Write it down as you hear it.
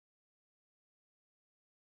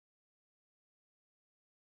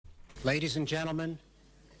Ladies and gentlemen,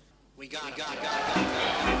 we got. I'm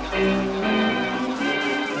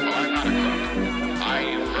not a crook.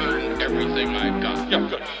 I've earned everything I've got. Yeah,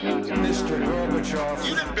 good. Mr. Gorbachev.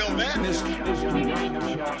 You didn't build that. Mr.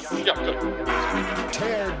 Gorbachev. Yeah, good.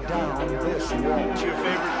 Tear down this wall. What's your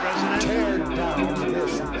favorite president? Tear down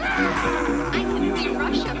this wall. I can see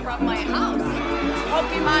Russia from my house.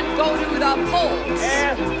 Pokemon go to the polls.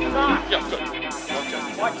 Ask not Yeah, good. Okay.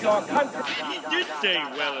 what your country... He did say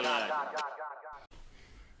well alive.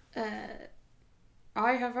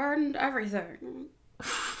 I have earned everything.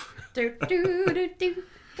 do do do do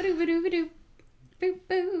do do do do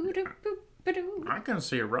do. I can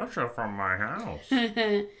see Russia from my house.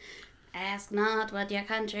 Ask not what your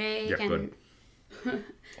country Yeah, can. good.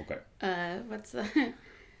 Okay. What's the?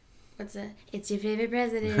 It's your favorite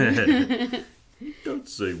president. Don't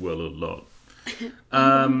say well a lot.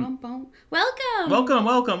 Welcome.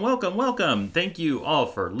 Thank you all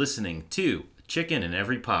for listening to Chicken in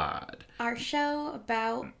Every Pod. Our show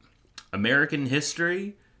about American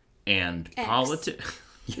history and X. politics.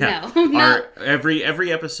 Yeah. No, not- Every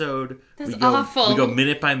episode That's awful. We go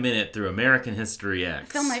minute by minute through American History X.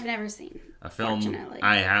 a film I've never seen. A film fortunately.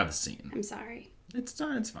 I have seen. I'm sorry. It's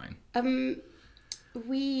fine.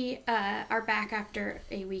 We are back after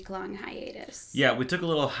a week-long hiatus. Yeah, we took a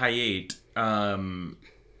little hiate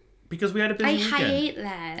because we had a busy weekend. hate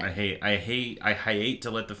that. I hate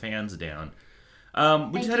to let the fans down.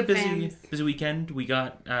 We just had a busy weekend. We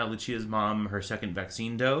got Lucia's mom her second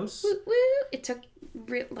vaccine dose. Woo, woo. It took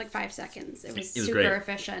like 5 seconds. It was super great.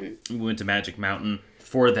 efficient. We went to Magic Mountain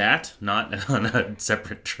for that, not on a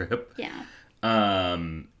separate trip. Yeah.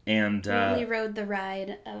 And We rode the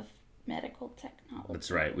ride of medical technology.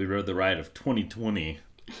 that's right. We rode the ride of 2020.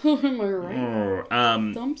 Am I right?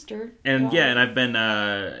 Dumpster. And Wow. yeah, and I've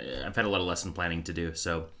had a lot of lesson planning to do,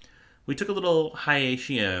 so we took a little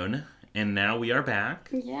hiatus, and now we are back.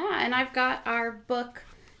 Yeah, and I've got our book.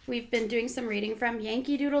 We've been doing some reading from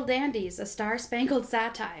Yankee Doodle Dandies, a star-spangled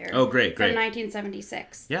satire. Oh, great. From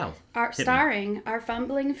 1976. Yeah. hit me. Starring our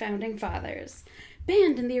fumbling founding fathers.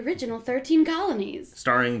 Banned in the original 13 colonies.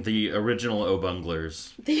 Starring the original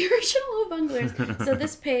O'Bunglers. The original O'Bunglers. So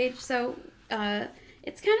this page, it's kind of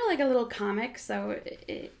like a little comic, so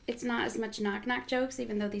it's not as much knock-knock jokes,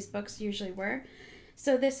 even though these books usually were.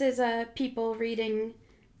 So this is people reading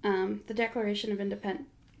the Declaration of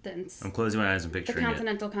Independence. I'm closing my eyes and The picturing it.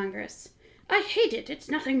 Continental Congress. I hate it. It's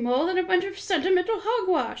nothing more than a bunch of sentimental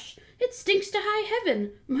hogwash. It stinks to high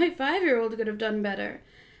heaven. My 5-year-old could have done better.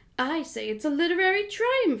 I say it's a literary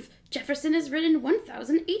triumph. Jefferson has written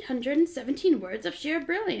 1,817 words of sheer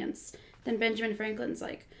brilliance. Then Benjamin Franklin's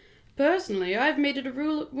like, personally, I've made it a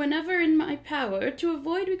rule whenever in my power to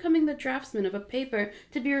avoid becoming the draftsman of a paper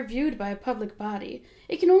to be reviewed by a public body.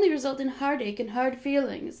 It can only result in heartache and hard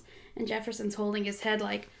feelings. And Jefferson's holding his head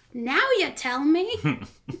like, now you tell me?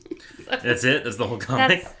 That's it? That's the whole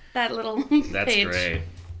comic? That's that little That's page. great.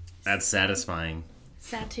 That's satisfying.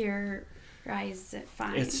 Satirize it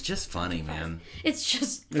fine. It's just funny, man. It's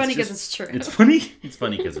just funny because it's true. It's funny. It's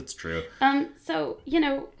funny because it's true. So,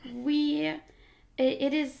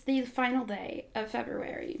 it is the final day of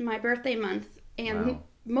February, my birthday month, and Wow.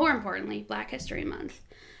 more importantly, Black History Month.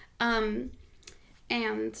 I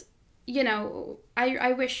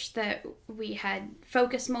wish that we had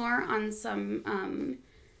focused more on some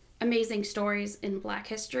amazing stories in Black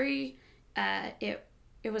history.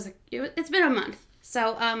 It's been a month.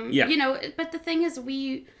 So, Yeah. but the thing is,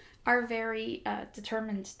 we are very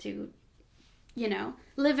determined to,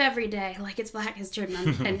 live every day like it's Black History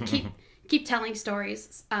Month and keep telling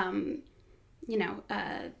stories,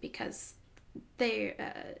 because they,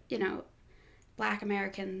 Black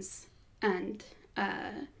Americans and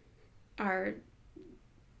are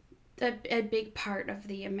a big part of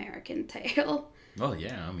the American tale. Oh,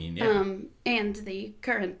 yeah. I mean, yeah. And the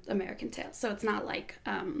current American tale. So it's not like,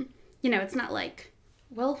 it's not like,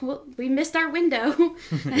 well, we missed our window.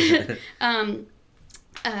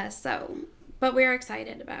 But we're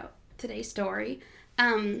excited about today's story.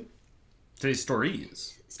 Today's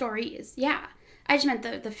stories. Stories, yeah. I just meant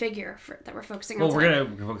the figure that we're focusing on. Well, today. we're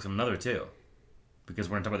going to focus on another, too. Because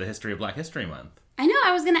we're going to talk about the history of Black History Month. I know,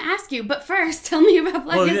 I was going to ask you, but first, tell me about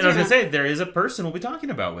Black History Well, I was going Month. to say, there is a person we'll be talking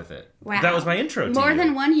about with it. Wow. That was my intro to More you.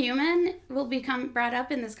 than one human will become brought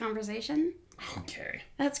up in this conversation? Okay.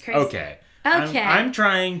 That's crazy. Okay. I'm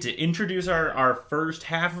trying to introduce our first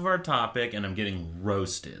half of our topic, and I'm getting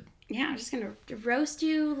roasted. Yeah, I'm just going to roast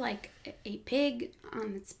you like a pig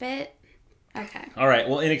on its spit. Okay. All right.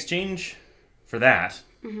 Well, in exchange for that,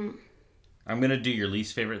 Mm-hmm. I'm going to do your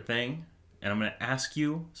least favorite thing, and I'm going to ask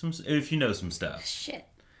you if you know some stuff. Shit.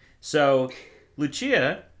 So,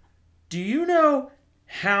 Lucia Do you know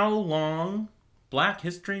how long Black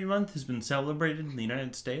History Month has been celebrated in the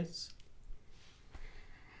United States?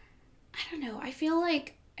 I don't know. I feel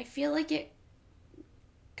like it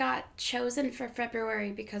got chosen for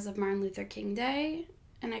February because of Martin Luther King Day,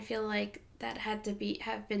 and I feel like that had to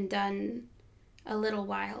have been done a little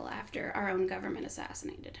while after our own government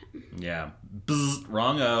assassinated him. Yeah. Bzz,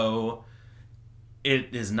 wrong-o.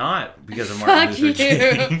 It is not because of Martin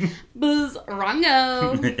Luther King. Buzz,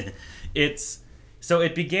 wrong-o. So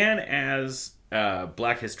it began as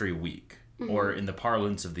Black History Week, or in the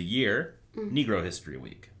parlance of the year, Negro History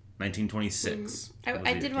Week, 1926.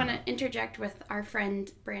 I did want to interject with our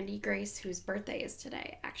friend Brandy Grace, whose birthday is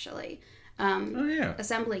today, actually.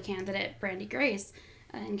 Assembly candidate Brandy Grace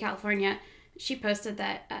in California. She posted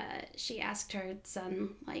that she asked her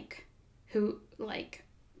son,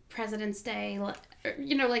 President's Day,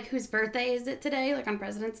 whose birthday is it today, on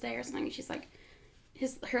President's Day or something. She's like,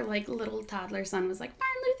 her little toddler son was like,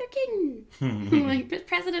 Martin Luther King,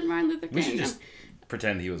 President Martin Luther King. We should just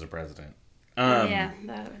pretend he was a president. Yeah,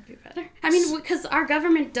 that would be better. I mean, because our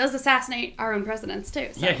government does assassinate our own presidents too.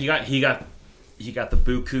 So. Yeah, he got the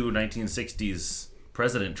buku 1960s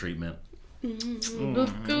president treatment.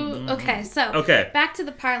 Okay, so back to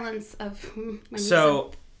the parlance of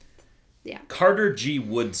Carter G.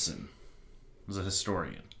 Woodson was a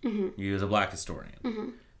historian. He was a Black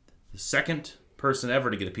historian. The second person ever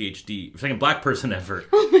to get a PhD, second Black person ever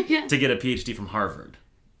to get a PhD from Harvard,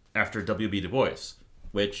 after W.B. Du Bois,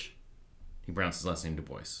 which he pronounced his last name Du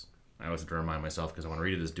Bois. I always have to remind myself because I want to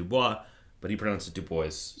read it as Dubois, but he pronounced it Du Bois,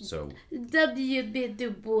 so W.B. Du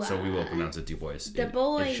Bois. So we will pronounce it Du Bois.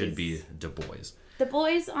 It should be Du Bois. The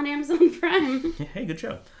Boys on Amazon Prime. Hey, good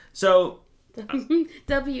show. So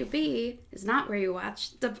WB is not where you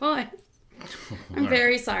watch The Boys. I'm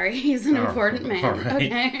very sorry. He's an important man. All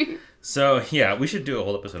right. Okay. So yeah, we should do a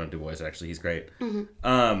whole episode on Du Bois. Actually, he's great.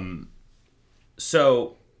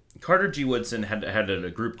 So Carter G. Woodson had a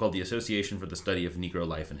group called the Association for the Study of Negro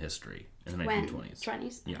Life and History in the 1920s.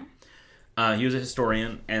 20s? Yeah. He was a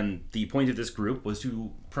historian, and the point of this group was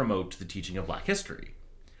to promote the teaching of Black history.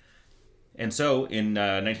 And so, in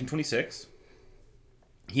 1926,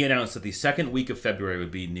 he announced that the second week of February would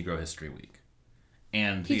be Negro History Week.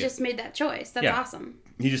 And he just made that choice. That's awesome.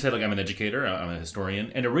 He just said, I'm an educator, I'm a historian.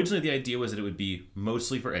 And originally the idea was that it would be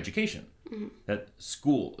mostly for education. That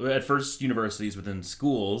at first universities within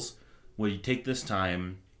schools would take this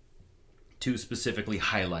time to specifically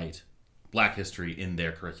highlight Black history in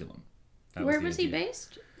their curriculum. Where was he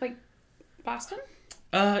based? Boston?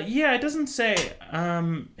 Yeah, it doesn't say.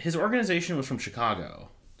 His organization was from Chicago.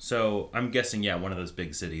 So I'm guessing, one of those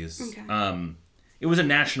big cities. Okay. It was a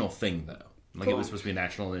national thing, though. It was supposed to be a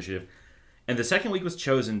national initiative. And the second week was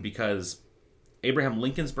chosen because Abraham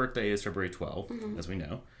Lincoln's birthday is February 12th, as we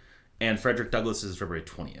know. And Frederick Douglass is February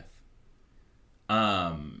 20th.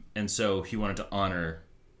 And so he wanted to honor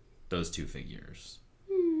those two figures.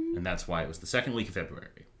 And that's why it was the second week of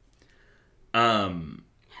February.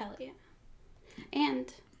 Hell yeah.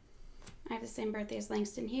 And I have the same birthday as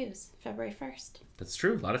Langston Hughes, February 1st. That's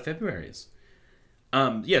true. A lot of Februaries.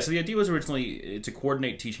 So the idea was originally to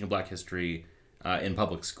coordinate teaching of Black history in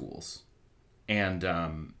public schools. And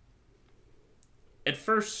at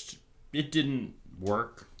first, it didn't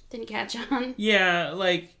work. Didn't catch on? Yeah,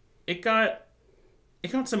 it got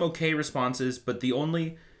some okay responses, but the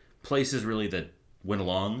only places really that went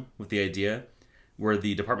along with the idea were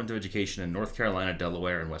the Department of Education in North Carolina,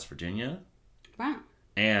 Delaware, and West Virginia. Wow.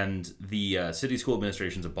 And the city school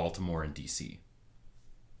administrations of Baltimore and D.C.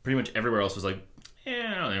 Pretty much everywhere else was like, I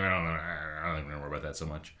don't worry about that so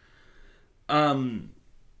much.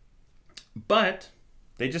 But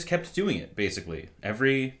they just kept doing it, basically.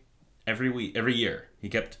 Every week, every year. He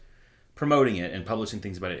kept promoting it and publishing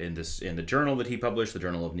things about it in the journal that he published, the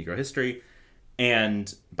Journal of Negro History.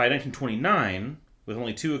 And by 1929, with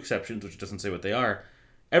only two exceptions, which doesn't say what they are,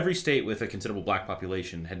 every state with a considerable Black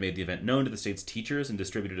population had made the event known to the state's teachers and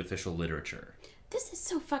distributed official literature. This is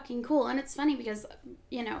so fucking cool. And it's funny because,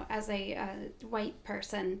 as a white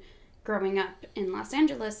person growing up in Los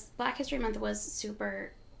Angeles, Black History Month was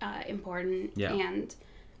super important. Yeah. And,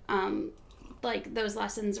 those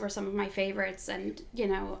lessons were some of my favorites. And,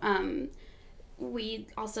 we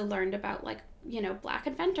also learned about, Black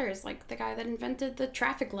inventors, like the guy that invented the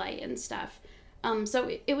traffic light and stuff.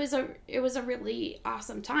 So it was a really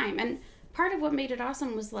awesome time. And part of what made it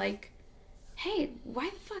awesome was hey, why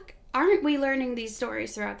the fuck aren't we learning these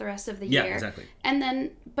stories throughout the rest of the year? Yeah, exactly. And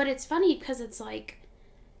then, but it's funny because it's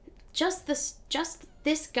just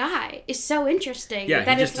this guy is so interesting. Yeah,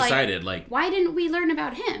 that he just decided, why didn't we learn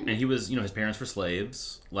about him? And he was, his parents were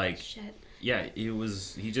slaves. Shit. yeah,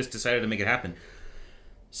 he just decided to make it happen.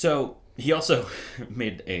 So he also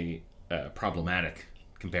made a problematic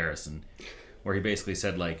comparison where he basically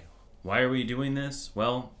said, like, why are we doing this?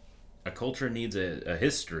 Well, a culture needs a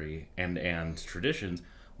history and traditions,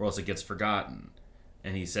 or else it gets forgotten.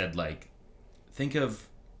 And he said, like, think of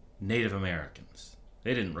Native Americans.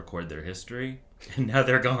 They didn't record their history, and now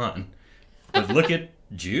they're gone. But look at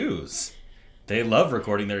Jews. They love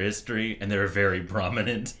recording their history, and they're very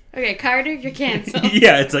prominent. Okay, Carter, you're canceled.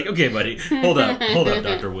 Yeah, it's like, okay, buddy, hold up,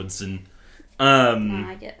 Dr. Woodson.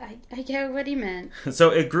 I get what he meant. So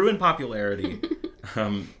it grew in popularity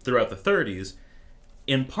throughout the 30s,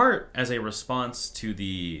 in part as a response to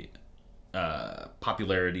the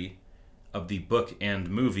popularity of the book and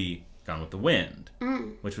movie Gone with the Wind,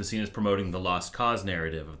 which was seen as promoting the lost cause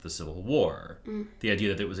narrative of the Civil War. The idea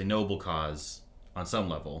that it was a noble cause on some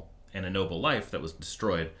level and a noble life that was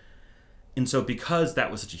destroyed. And so because that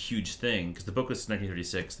was such a huge thing, because the book was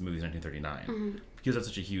 1936, the movie was 1939, because that's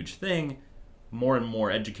such a huge thing, more and more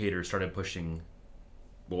educators started pushing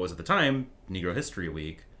what was at the time Negro History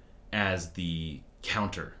Week as the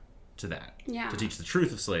counter to that. Yeah. To teach the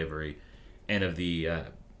truth of slavery and of the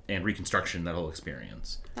and Reconstruction, that whole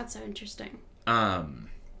experience. That's so interesting. I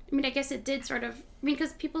mean, I guess it did sort of... I mean,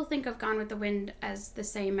 because people think of Gone with the Wind as the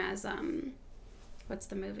same as... what's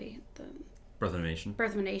the movie? The Birth of a Nation.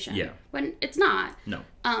 Birth of a Nation. Yeah. When it's not. No.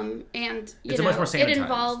 And, it's much more sanitized. It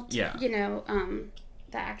involved, yeah.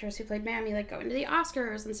 The actress who played Mammy, like, going to the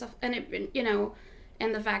Oscars and stuff. And,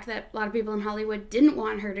 and the fact that a lot of people in Hollywood didn't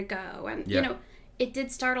want her to go. And, it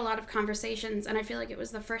did start a lot of conversations. And I feel like it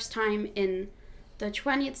was the first time in the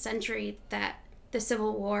 20th century that the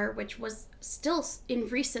Civil War, which was still in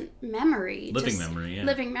recent memory,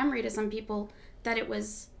 living memory to some people, that it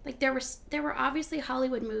was like there were obviously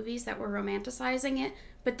Hollywood movies that were romanticizing it,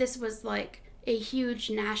 but this was like a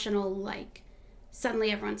huge national, like,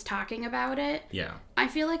 suddenly everyone's talking about it. Yeah. I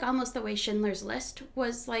feel like almost the way Schindler's List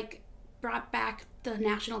was, like, brought back the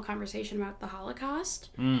national conversation about the Holocaust.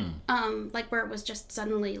 Like, where it was just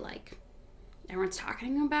suddenly, like, everyone's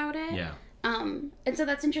talking about it. Yeah. And so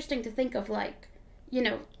that's interesting to think of, like,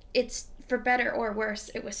 it's, for better or worse,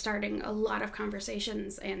 it was starting a lot of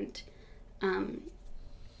conversations, and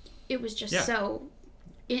it was just so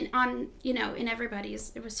in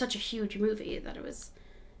everybody's, it was such a huge movie that it was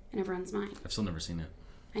in everyone's mind. I've still never seen it.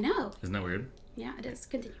 I know. Isn't that weird? Yeah, it is.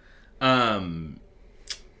 Continue. And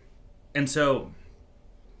so,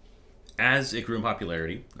 as it grew in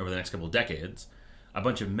popularity over the next couple of decades, a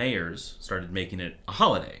bunch of mayors started making it a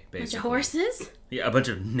holiday, basically. A bunch of horses? Yeah, a bunch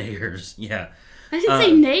of neighers, yeah. I didn't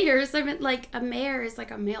say neighers. I meant, like, a mare is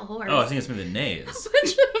like a male horse. Oh, I think it's meant the nays. A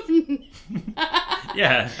bunch of...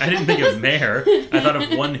 Yeah, I didn't think of mare. I thought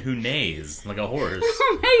of one who neighs, like a horse.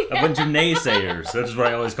 Oh my God. A bunch of naysayers. That's what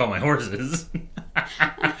I always call my horses.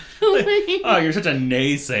 Oh, you're such a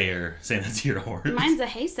naysayer, saying that to your horse. Mine's a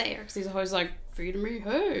haysayer, because he's always like, feed me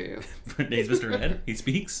hay. Nay's Mr. Ed. He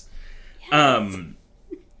speaks. Yes.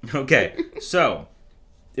 Okay, so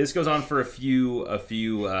this goes on for a few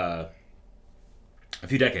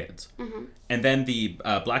decades. And then the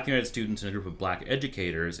Black United Students and a group of Black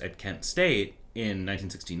educators at Kent State in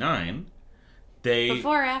 1969,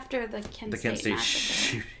 Before or after the Kent State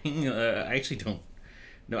shooting? I actually don't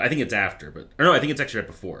know. I think it's after, I think it's actually right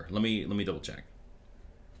before. Let me double check.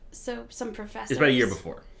 So some professors... It's about a year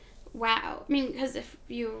before. Wow. I mean, because if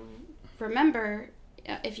you remember,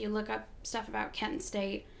 if you look up stuff about Kent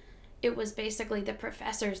State, it was basically the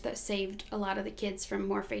professors that saved a lot of the kids from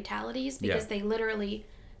more fatalities, because they literally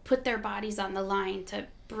put their bodies on the line to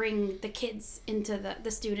bring the kids into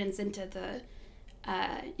the students into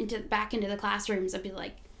back into the classrooms and be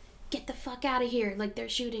like, get the fuck out of here, like, they're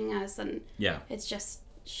shooting us. And it's just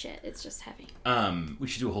shit. It's just heavy. We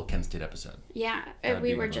should do a whole Kent State episode. Yeah,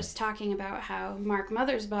 we were just talking about how Mark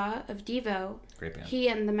Mothersbaugh of Devo, great band, he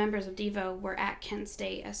and the members of Devo were at Kent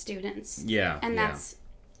State as students. Yeah, and that's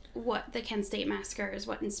what the Kent State Massacre is,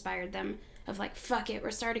 what inspired them, of like, fuck it,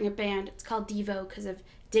 we're starting a band, it's called Devo because of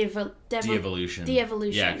de-evolution.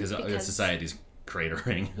 Yeah, because society's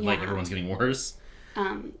cratering, like, everyone's getting worse.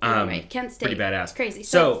 Anyway, Kent State, pretty badass, crazy.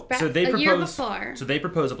 So they a proposed, year before. So they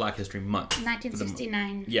proposed a Black History Month,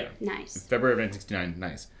 1969. Yeah, nice. February of 1969,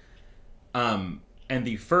 nice. And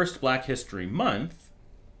the first Black History Month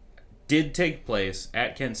did take place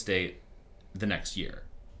at Kent State the next year,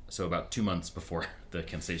 so about 2 months before the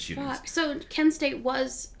Kent State shootings. Fuck. So Kent State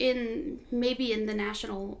was maybe in the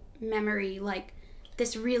national memory, like,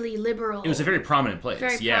 this really liberal. It was a very prominent place.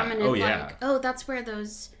 Prominent. Oh yeah. Like, that's where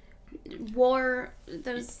those.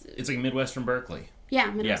 It's like Midwestern Berkeley. Yeah,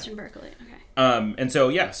 Midwestern Berkeley. Okay. And so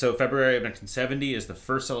February of 1970 is the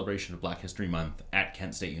first celebration of Black History Month at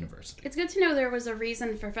Kent State University. It's good to know there was a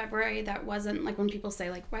reason for February that wasn't like when people say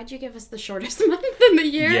like, why'd you give us the shortest month in the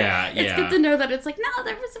year? It's good to know that it's like, no,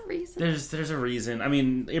 there was a reason. There's a reason. I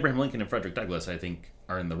mean, Abraham Lincoln and Frederick Douglass, I think,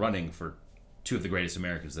 are in the running for two of the greatest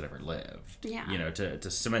Americans that ever lived. Yeah. You know,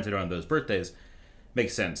 to cement it around those birthdays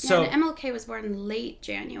makes sense. Yeah, So and MLK was born late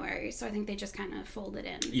January, so I think they just kind of folded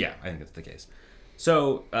in. yeah, I think that's the case.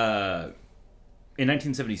 So in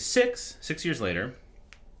 1976, 6 years later,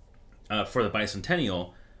 for the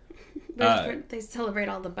bicentennial, They celebrate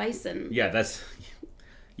all the bison that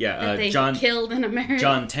they John killed in America.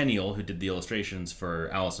 John Tenniel, who did the illustrations for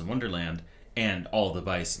Alice in Wonderland, and all the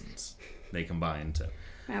bisons they combined to.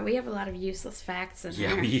 Wow, we have a lot of useless facts in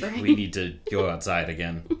Yeah, here. we need to go outside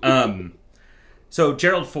again. So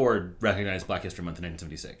Gerald Ford recognized Black History Month in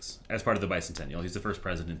 1976 as part of the bicentennial. He's the first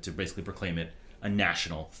president to basically proclaim it a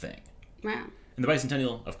national thing. Wow. And the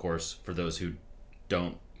bicentennial, of course, for those who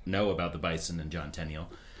don't know about the bison and John Tenniel,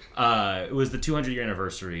 it was the 200-year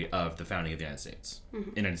anniversary of the founding of the United States in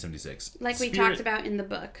 1976. Like we talked about in the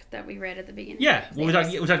book that we read at the beginning. Yeah, well, we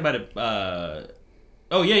talked about it.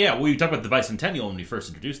 We talked about the bicentennial when we first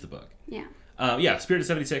introduced the book. Yeah. Spirit of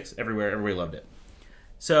 76, everywhere, everybody loved it.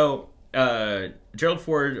 So, Gerald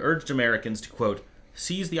Ford urged Americans to, quote,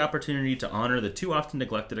 seize the opportunity to honor the too often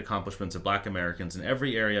neglected accomplishments of Black Americans in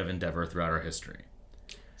every area of endeavor throughout our history.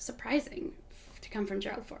 Surprising to come from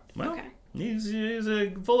Gerald Ford. Well, okay. he's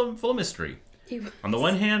full of mystery. He was. On the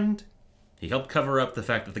one hand, he helped cover up the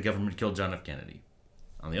fact that the government killed John F. Kennedy.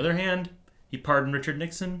 On the other hand, he pardoned Richard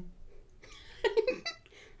Nixon.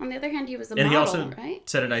 On the other hand, he was a And model, he also right?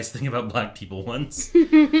 said a nice thing about black people once.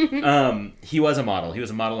 He was a model. He was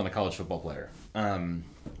a model and a college football player.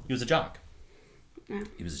 He was a jock. Yeah.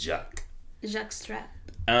 He was a jock. Jacques Strap.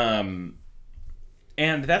 And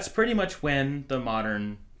that's pretty much when the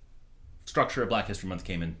modern structure of Black History Month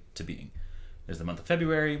came into being. There's the month of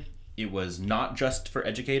February. It was not just for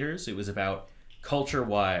educators. It was about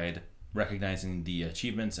culture-wide recognizing the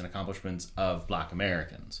achievements and accomplishments of Black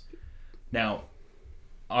Americans. Now,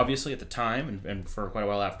 obviously at the time and for quite a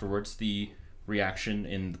while afterwards, the reaction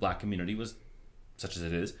in the Black community was, such as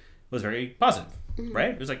it is, was very positive,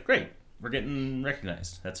 right? It was like, great, we're getting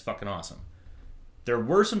recognized. That's fucking awesome. There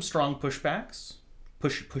were some strong pushes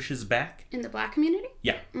back. In the Black community?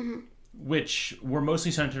 Yeah. Which were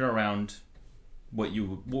mostly centered around what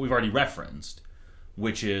we've already referenced,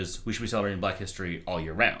 which is we should be celebrating Black history all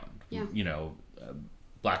year round. Yeah. You know,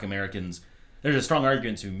 Black Americans, there's a strong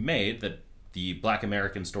argument to be made that the Black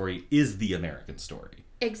American story is the American story.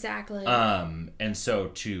 Exactly. And so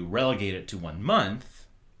to relegate it to 1 month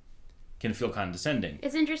can feel condescending.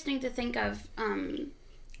 It's interesting to think of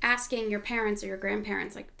asking your parents or your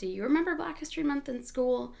grandparents, like, do you remember Black History Month in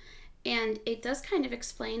school? And it does kind of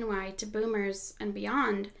explain why to boomers and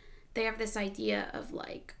beyond, they have this idea of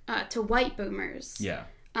like, to white boomers. Yeah.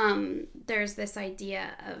 There's this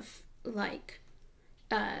idea of like,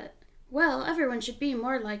 well, everyone should be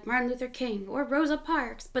more like Martin Luther King or Rosa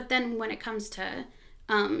Parks. But then when it comes to,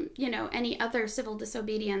 any other civil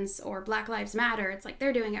disobedience or Black Lives Matter, it's like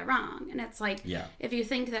they're doing it wrong. And it's like, if you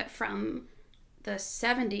think that from the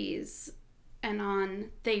 70s and on,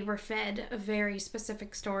 they were fed a very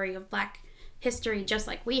specific story of Black history just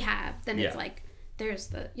like we have, then it's like there's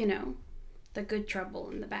the, the good trouble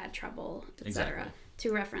and the bad trouble, etc. Exactly.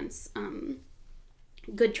 To reference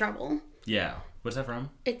Good Trouble. Yeah. What's that from?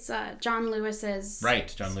 It's John Lewis's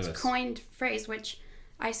John Lewis coined phrase, which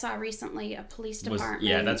I saw recently. A police department.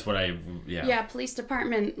 Police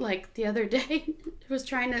department like the other day was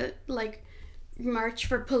trying to like march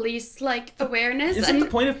for police like awareness. Isn't the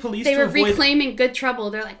point of police? They to were avoid... reclaiming good trouble.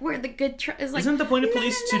 They're like, we're the good trouble. Like, isn't the point of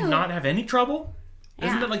police to not have any trouble? Yeah.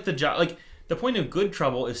 Isn't that like the job? Like the point of good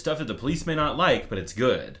trouble is stuff that the police may not like, but it's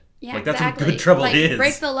good. Yeah, like that's exactly. what good trouble like, is.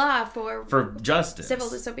 Break the law for justice.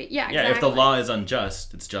 Civil disobedience. Yeah, exactly. Yeah, if the law is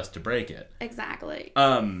unjust, it's just to break it. Exactly.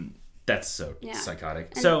 That's so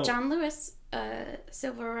psychotic. And so John Lewis,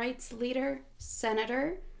 civil rights leader,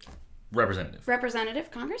 senator,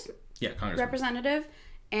 representative, congressman. Yeah, congressman. Representative,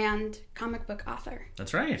 and comic book author.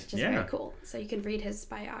 That's right. Which is very cool. So you can read his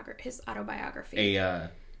autobiography.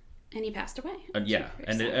 And he passed away.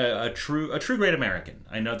 A true great American.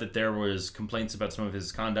 I know that there was complaints about some of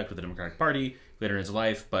his conduct with the Democratic Party later in his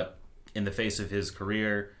life, but in the face of his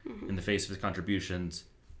career, in the face of his contributions,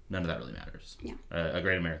 none of that really matters. Yeah. A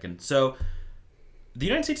great American. So, the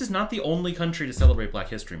United States is not the only country to celebrate Black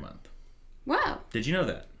History Month. Wow. Did you know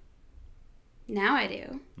that? Now I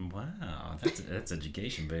do. Wow, that's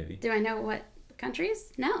education, baby. Do I know what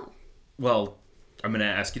countries? No. Well, I'm going to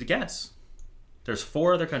ask you to guess. There's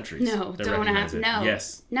 4 other countries. No, that don't recognize ask. it. No.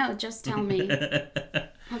 Yes. No, just tell me.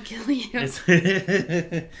 I'll kill you.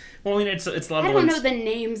 Well, I mean, it's a lot of I the don't ones. know the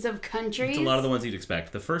names of countries. It's a lot of the ones you'd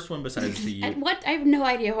expect. The first one, besides the And what? I have no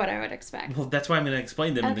idea what I would expect. well, that's why I'm going to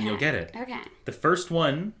explain them, and then you'll get it. Okay. The first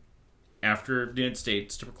one, after the United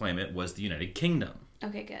States to proclaim it, was the United Kingdom.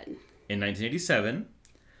 Okay, good. In 1987,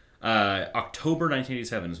 October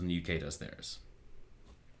 1987 is when the UK does theirs.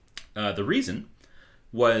 The reason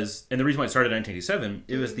was, and the reason why it started in 1987,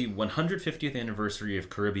 it was the 150th anniversary of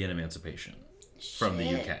Caribbean emancipation from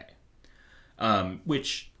the UK.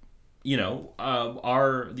 Which, you know,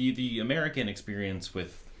 the American experience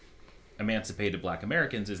with emancipated Black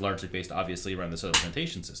Americans is largely based, obviously, around the Southern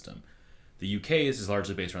plantation system. The UK's is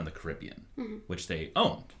largely based around the Caribbean, which they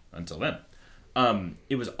owned until then.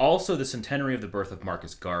 It was also the centenary of the birth of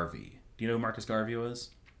Marcus Garvey. Do you know who Marcus Garvey was?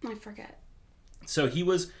 I forget. So he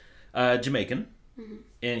was Jamaican,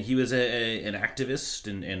 and he was an activist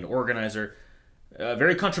and organizer, a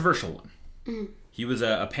very controversial one. He was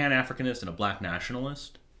a Pan-Africanist and a Black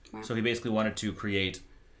nationalist. Wow. So he basically wanted to create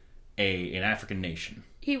an African nation.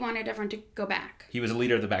 He wanted everyone to go back. He was a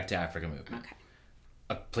leader of the Back to Africa movement, Okay.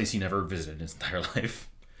 a place he never visited in his entire life.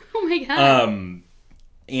 Oh my god.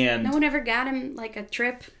 And No one ever got him like a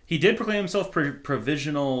trip. he did proclaim himself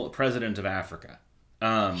provisional president of Africa.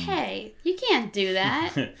 Hey, you can't do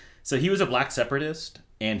that. So he was a Black separatist,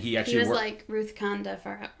 and he actually He was worked. like Ruth Conda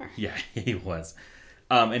forever. Yeah, he was.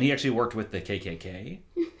 And he actually worked with the KKK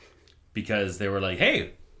because they were like,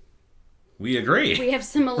 hey, we agree. We have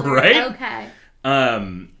similar. Right?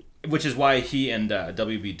 Okay. Which is why he and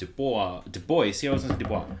W.B. Du Bois, he wasn't Du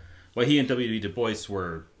Bois, why he and W.B. Du Bois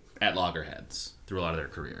were at loggerheads through a lot of their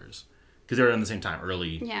careers. Because they were around the same time,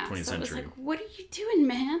 early Yeah. 20th So it was century. like, what are you doing,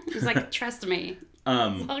 man? He's like, trust me, it's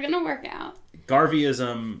all gonna work out.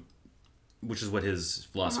 Garveyism, which is what his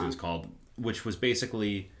philosophy was called, which was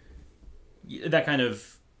basically that kind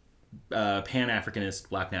of Pan-Africanist,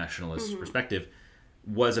 Black nationalist perspective,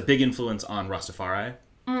 was a big influence on Rastafari.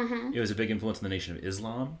 It was a big influence on the Nation of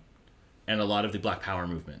Islam and a lot of the Black Power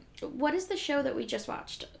movement. What is the show that we just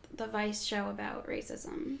watched? The Vice show about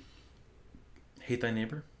racism. Hate Thy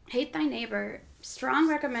Neighbor? Hate Thy Neighbor. Strong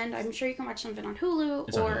recommend. I'm sure you can watch some of it on Hulu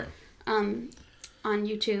It's on or on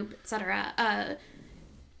YouTube, etc.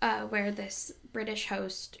 Where this British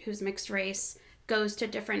host who's mixed race goes to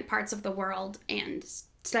different parts of the world and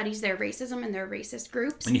studies their racism and their racist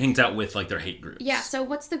groups. And he hangs out with like their hate groups. Yeah, so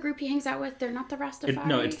what's the group he hangs out with? They're not the Rastafari.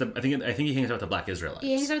 No, it's the. I think he hangs out with the Black Israelites.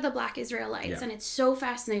 He hangs out with the Black Israelites, Yeah. and it's so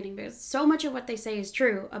fascinating because so much of what they say is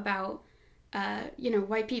true about,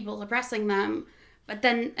 white people oppressing them. But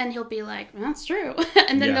then, and he'll be like, well, that's true.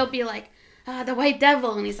 And then Yeah. they'll be like, the white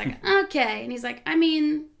devil. And he's like, okay. And he's like, I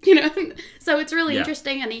mean, so it's really Yeah.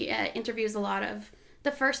 interesting. And he interviews a lot of,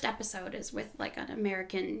 the first episode is with like an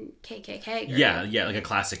American KKK group. Yeah, like a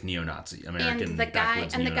classic neo-Nazi, American And the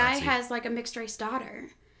backwoods guy neo-Nazi. has like a mixed race daughter.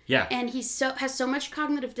 Yeah. And he has so much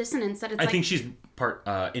cognitive dissonance that it's I like, think she's part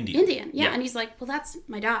Indian. yeah. And he's like, well, that's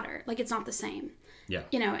my daughter. Like, it's not the same. Yeah.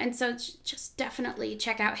 And so just definitely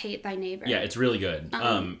check out Hate Thy Neighbor. Yeah, it's really good.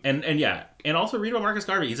 And also read about Marcus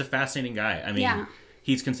Garvey. He's a fascinating guy. I mean, Yeah.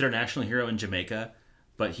 he's considered a national hero in Jamaica,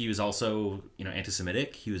 but he was also,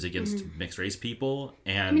 anti-Semitic. He was against mixed race people,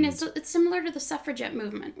 and I mean, it's similar to the suffragette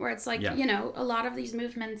movement, where it's like, Yeah. a lot of these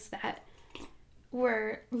movements that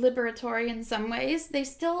were liberatory in some ways, they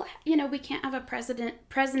still, we can't have a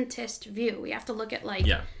presentist view. We have to look at like,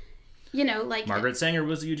 like Margaret Sanger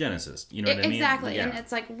was a eugenicist. You know what I mean? exactly, Yeah. and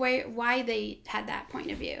it's like why they had that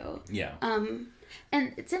point of view. Yeah.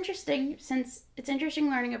 And it's interesting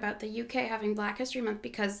learning about the UK having Black History Month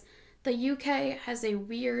because the UK has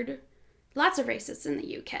lots of racists in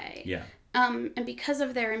the UK. Yeah. And because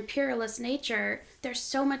of their imperialist nature, there's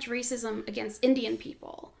so much racism against Indian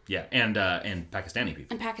people. Yeah, and Pakistani people.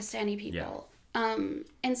 And Pakistani people.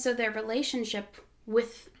 And so their relationship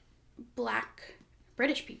with Black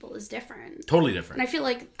British people is different. Totally different. And I feel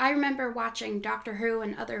like I remember watching Doctor Who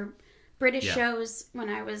and other British Yeah. shows when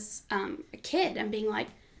I was a kid and being like,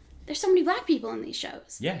 there's so many Black people in these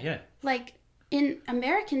shows. Yeah. Like, in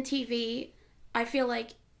American TV, I feel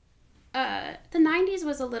like the 90s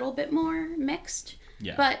was a little bit more mixed.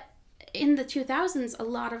 Yeah. But in the 2000s, a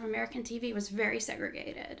lot of American TV was very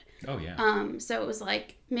segregated. Oh, yeah. So it was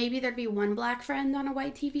like, maybe there'd be one Black friend on a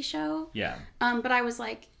white TV show. Yeah. But I was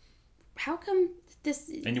like, how come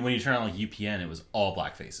this... And when you turn on like UPN, it was all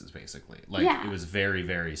black faces basically. Like Yeah. it was very,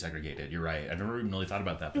 very segregated. You're right. I've never even really thought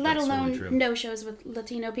about that. But Let that's alone totally true. no shows with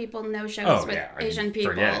Latino people, no shows Oh, with yeah. I mean, Asian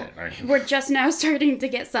people. forget it. I mean- We're just now starting to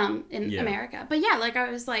get some in Yeah. America. But yeah, like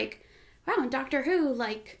I was like, wow, in Doctor Who,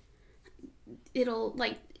 like it'll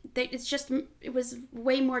like it was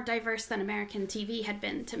way more diverse than American TV had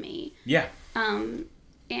been to me. Yeah.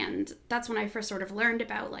 And that's when I first sort of learned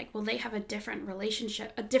about, like, well, they have a different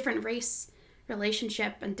relationship, a different race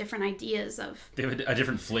relationship, and different ideas of... They have a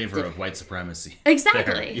different flavor of white supremacy.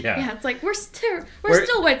 Exactly. Yeah. It's like, we're still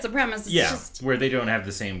white supremacists. Yeah, Just... where they don't have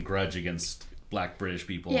the same grudge against black British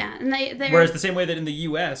people. Yeah, and they're... Whereas the same way that in the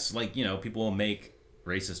U.S., like, you know, people will make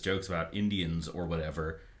racist jokes about Indians or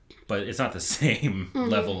whatever, but it's not the same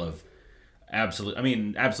level of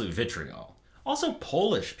absolute vitriol. Also,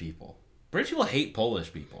 Polish people. British people hate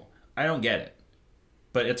Polish people. I don't get it.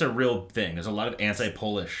 But it's a real thing. There's a lot of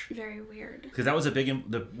anti-Polish. Very weird. Because that was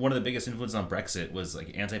one of the biggest influences on Brexit was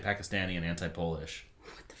like anti-Pakistani and anti-Polish.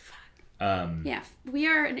 What the fuck? Yeah, we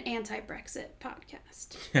are an anti-Brexit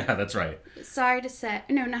podcast. Yeah, that's right. Sorry to say.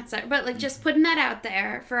 No, not sorry. But, like, just putting that out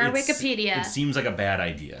there for our Wikipedia. It seems like a bad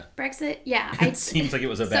idea. Brexit, yeah. It seems like it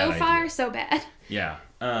was a bad idea. So far, so bad. Yeah.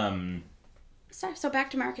 So back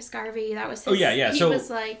to Marcus Garvey. That was his... Oh, yeah. He So was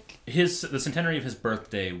like... the centenary of his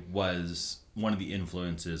birthday was one of the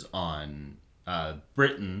influences on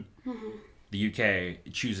Britain, the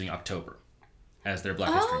UK, choosing October as their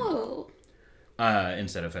Black History Month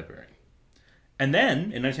instead of February. And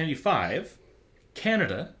then, in 1985,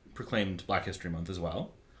 Canada proclaimed Black History Month as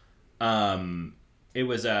well. It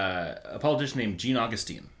was a politician named Jean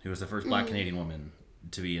Augustine, who was the first Black Canadian woman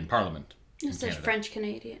to be in Parliament in Canada.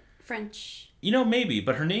 French-Canadian. French... You know, maybe,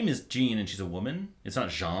 but her name is Jean and she's a woman. It's not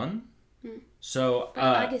Jean. So,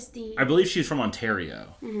 Augustine. I believe she's from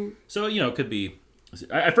Ontario. So, you know, it could be...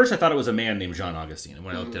 At first I thought it was a man named Jean Augustine, and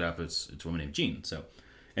when I looked it up, it's a woman named Jean. So,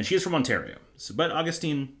 and she is from Ontario. So, but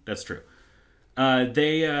Augustine, that's true.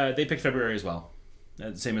 They picked February as well,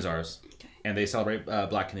 same as ours. Okay. And they celebrate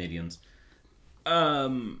Black Canadians.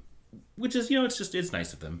 Which is, you know, it's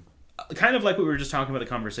nice of them. Kind of like what we were just talking about the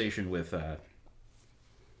conversation with...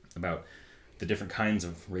 about the different kinds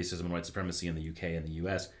of racism and white supremacy in the UK and the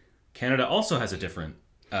US. Canada also has a different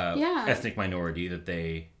ethnic minority that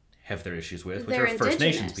they have their issues with, which They're are First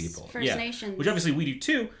Nations indigenous people. First Nations. Which obviously we do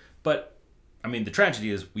too, but I mean, the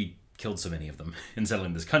tragedy is we killed so many of them in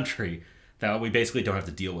settling this country that we basically don't have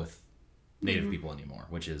to deal with Native people anymore,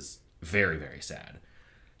 which is very, very sad.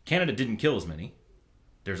 Canada didn't kill as many.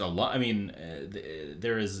 There's a lot, I mean,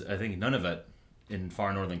 there is, I think, none of it in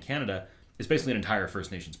far northern Canada. It's basically an entire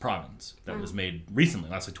First Nations province that was made recently,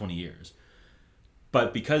 last like 20 years.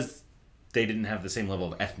 But because they didn't have the same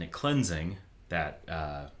level of ethnic cleansing that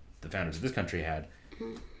the founders of this country had,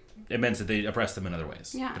 it meant that they oppressed them in other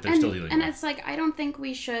ways. Yeah, but they're still dealing with it. It's like, I don't think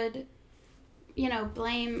we should, you know,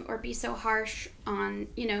 blame or be so harsh on,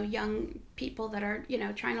 you know, young people that are, you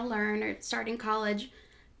know, trying to learn or starting college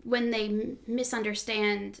when they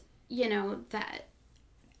misunderstand, you know, that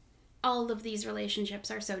all of these relationships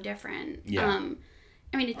are so different. Yeah.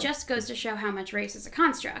 I mean, it just goes to show how much race is a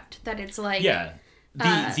construct. That it's like... Yeah.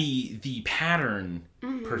 The pattern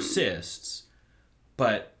persists,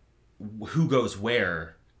 but who goes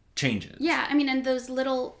where changes. Yeah, I mean, and those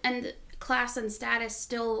little... And class and status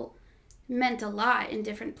still meant a lot in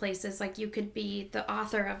different places. Like, you could be the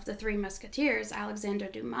author of The Three Musketeers. Alexandre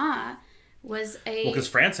Dumas was a... Well, because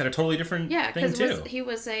France had a totally different thing, too. He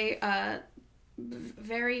was a...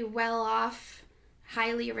 very well-off,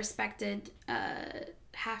 highly respected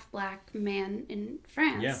half-black man in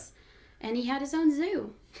France. Yeah. And he had his own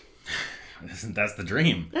zoo. That's the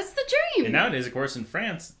dream. That's the dream. And nowadays, of course, in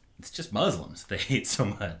France, it's just Muslims they hate so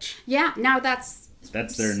much. Yeah, now that's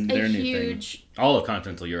their new huge thing. All of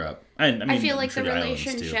continental Europe. I mean, I feel like sure the islands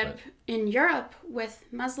too, relationship in Europe with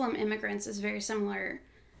Muslim immigrants is very similar,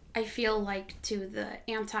 I feel like, to the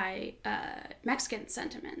anti-Mexican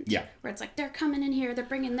sentiment. Yeah. Where it's like, they're coming in here, they're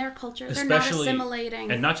bringing their culture, they're not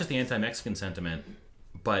assimilating. And not just the anti-Mexican sentiment,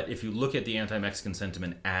 but if you look at the anti-Mexican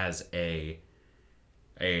sentiment as a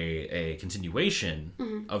continuation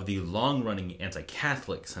of the long-running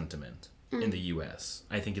anti-Catholic sentiment in the U.S.,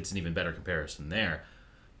 I think it's an even better comparison there.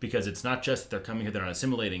 Because it's not just that they're coming here, they're not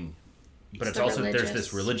assimilating, but it's also that there's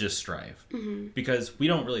this religious strife. Because we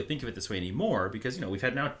don't really think of it this way anymore, because, you know, we've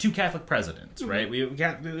had now 2 Catholic presidents, right? We've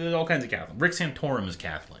got all kinds of Catholic. Rick Santorum is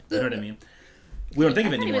Catholic. You know what I mean? We don't think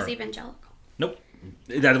of it anymore. He was evangelical. Nope.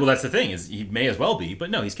 Well, that's the thing, is he may as well be,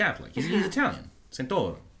 but no, he's Catholic. He's Italian.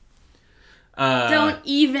 Santorum. Don't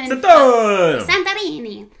even... Santorum!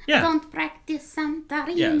 Santorini. Yeah. Don't practice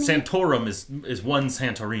Santorini. Yeah, Santorum is one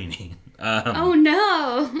Santorini. Oh,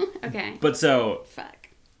 no. Okay. But so... Fuck.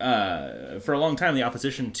 For a long time, the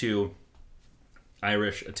opposition to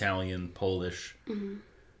Irish, Italian, Polish,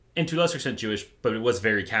 and to a lesser extent Jewish, but it was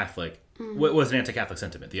very Catholic, was an anti-Catholic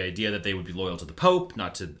sentiment. The idea that they would be loyal to the Pope,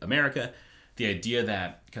 not to America. The idea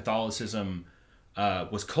that Catholicism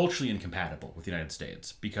was culturally incompatible with the United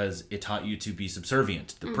States because it taught you to be subservient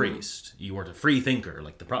to the priest. You weren't a free thinker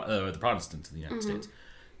like the Protestants in the United States.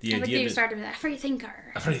 The I like that idea you started with a free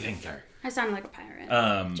thinker. a free thinker. I sounded like a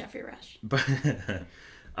pirate. Jeffrey Rush. But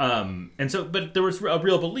but there was a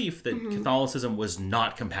real belief that Catholicism was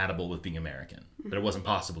not compatible with being American. That it wasn't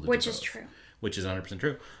possible to Which do is both, true. Which is 100%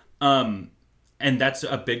 true. And that's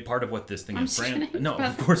a big part of what this thing in France. No,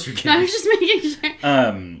 of course you're kidding. No, I was just making sure.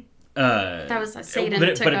 That was Satan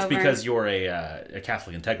but took it's over. because you're a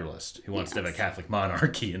Catholic integralist who wants to have a Catholic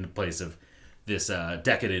monarchy in place of this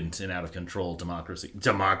decadent and out of control democracy.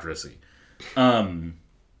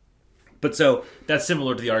 But so that's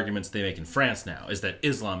similar to the arguments they make in France now, is that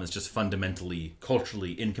Islam is just fundamentally,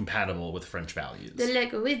 culturally incompatible with French values. They're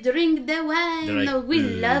like, we drink the wine, They're like, no, we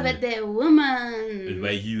love it, the woman.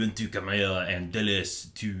 Why you want to come here and tell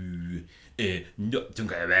us to not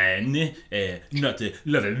drink wine, not to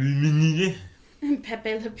love a woman? And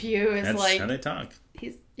Pepe Le Pew is That's like, how they talk.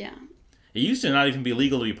 he's, yeah. It used to not even be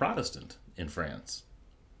legal to be Protestant in France.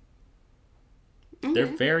 They're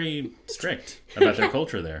very strict about their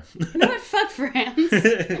culture there. You know what? Fuck France.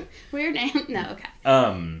 Weird name. No,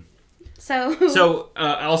 okay. So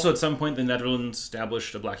Also at some point the Netherlands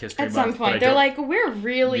established a Black History at Month. some point, they're like, we're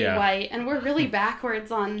really white and we're really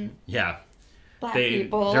backwards on black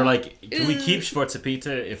people. They're like, can we keep Schwarze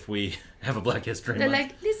Peter if we have a Black History They're Month?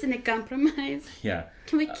 like, this is a compromise. Yeah.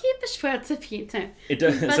 Can we keep a Schwarze Peter? It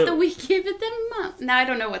does. But we give it them up. Now I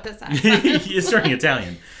don't know what this is. It's starting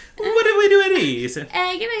Italian. What do we do at these? Give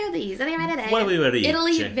me these. What do we do at these?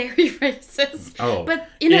 Italy, very racist. Oh, but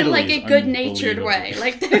in a, like a Italy's good-natured unbelievable. way.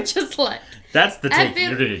 Like they're just like. That's the take you're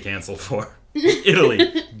going to get canceled for.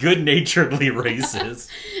 Italy, good-naturedly racist.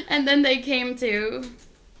 And then they came to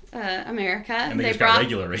America. And they just got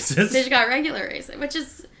regular racist. They just got regular racist, which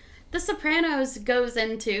is The Sopranos goes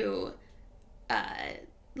into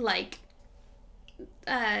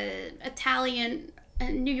Italian.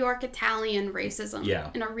 New York Italian racism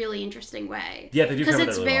in a really interesting way. Yeah, they do cover that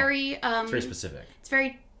because it's very it's very specific. It's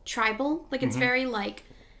very tribal. Like it's very like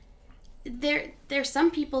there's some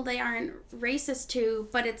people they aren't racist to,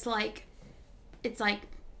 but it's like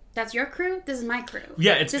that's your crew. This is my crew.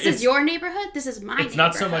 Yeah, this is your neighborhood. This is my. It's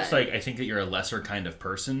not so much like I think that you're a lesser kind of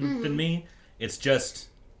person than me. It's just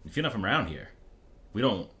if you're not from around here, we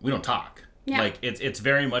don't talk. Yeah. Like it's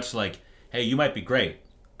very much like, hey, you might be great.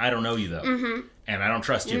 I don't know you though. And I don't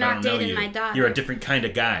trust you. You're I not don't know dating you. my daughter. You're a different kind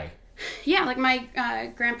of guy. Yeah, like my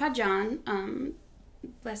grandpa John,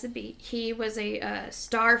 blessed be, he was a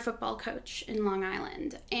star football coach in Long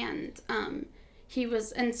Island, and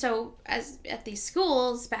so as at these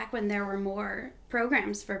schools back when there were more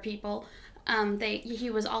programs for people, he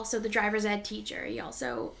was also the driver's ed teacher. He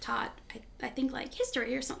also taught I think like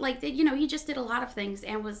history or something like that. You know, he just did a lot of things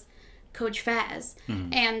and was Coach Faz,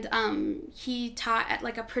 and he taught at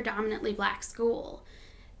like a predominantly black school,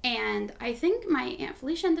 and I think my Aunt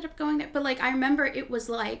Felicia ended up going there, but like I remember it was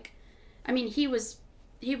like, I mean he was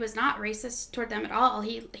not racist toward them at all.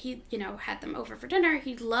 He you know had them over for dinner.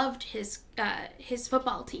 He loved his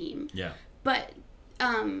football team. Yeah. But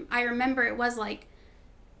I remember it was like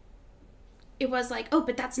oh,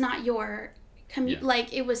 but that's not your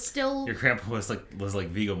like it was still your grandpa was like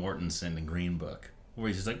Viggo Mortensen in Green Book. Where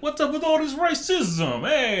he's just like, what's up with all this racism?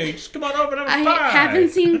 Hey, just come on over and have a pie. I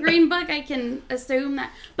haven't seen Green Book. I can assume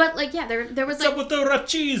that. But, like, yeah, there was, what's up with the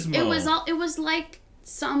racismo? It was like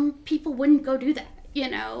some people wouldn't go do that, you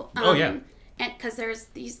know? And because there's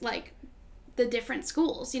these, like, the different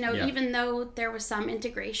schools, you know? Yeah. Even though there was some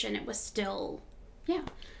integration, it was still, New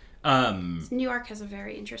York has a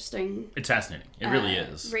very interesting... It's fascinating. It really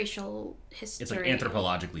is. Racial history. It's, like,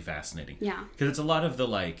 anthropologically fascinating. Yeah. Because it's a lot of the,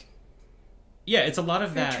 like... Yeah, it's a lot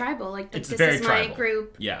of that. Tribal, like it's this very is tribal. My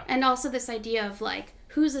group. Yeah, and also this idea of like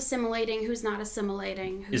who's assimilating, who's not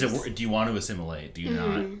assimilating. Is it? Do you want to assimilate? Do you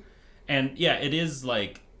not? And yeah, it is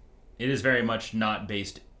very much not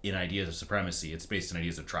based in ideas of supremacy. It's based in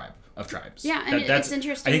ideas of tribes. Yeah, and it's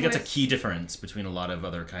interesting. I think that's a key difference between a lot of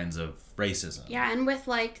other kinds of racism. Yeah, and with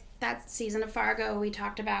like that season of Fargo we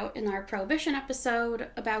talked about in our Prohibition episode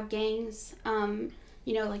about gangs.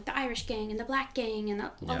 You know, like the Irish gang and the black gang and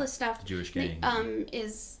all this stuff. The Jewish gang.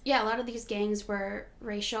 A lot of these gangs were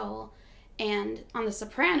racial, and on The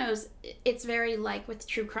Sopranos, it's very like with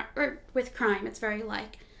true crime or with crime. It's very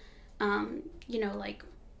like, you know, like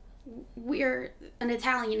we're an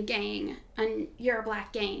Italian gang and you're a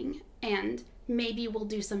black gang, and maybe we'll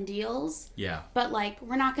do some deals. Yeah. But like,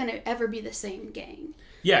 we're not gonna ever be the same gang.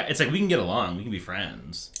 Yeah, it's like we can get along, we can be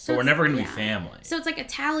friends, but we're never gonna be family. So it's like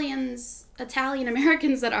Italian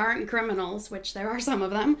Americans that aren't criminals, which there are some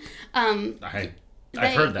of them. I've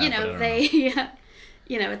heard that. You know,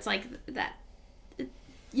 you know, it's like that,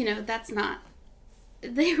 you know, that's not,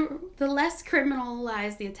 the less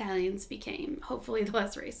criminalized the Italians became, hopefully the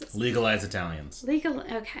less racist. Legalize Italians.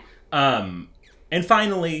 Okay. And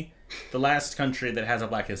finally, the last country that has a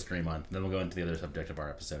Black History Month, then we'll go into the other subject of our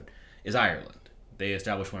episode, is Ireland. They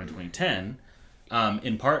established one in 2010,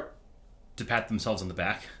 in part to pat themselves on the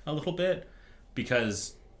back a little bit,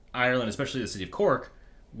 because Ireland, especially the city of Cork,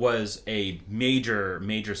 was a major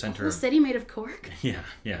center. A whole city made of cork? Yeah,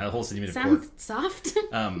 a whole city made of cork. Sounds soft.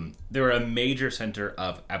 They were a major center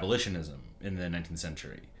of abolitionism in the 19th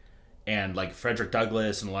century. And like Frederick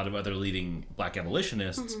Douglass and a lot of other leading Black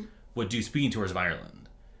abolitionists would do speaking tours of Ireland.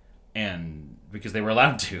 And because they were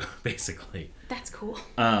allowed to, basically. That's cool.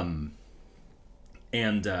 So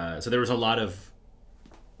there was a lot of,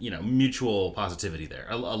 you know, mutual positivity there.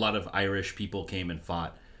 A lot of Irish people came and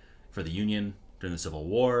fought for the Union during the Civil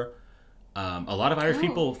War. A lot of Irish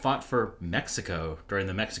people fought for Mexico during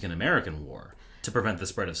the Mexican-American War to prevent the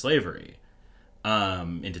spread of slavery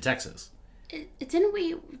into Texas. Didn't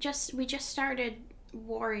we just started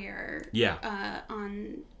Warrior? Yeah.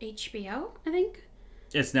 On HBO, I think.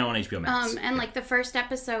 It's now on HBO Max. And like the first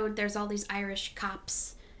episode, there's all these Irish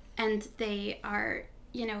cops, and they are,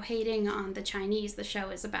 you know, hating on the Chinese. The show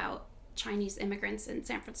is about Chinese immigrants in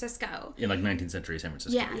San Francisco. In like 19th century San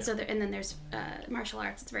Francisco. Yeah, and so and then there's martial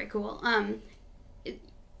arts. It's very cool.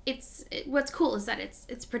 What's cool is that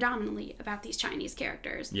it's predominantly about these Chinese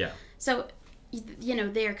characters. Yeah. So, you know,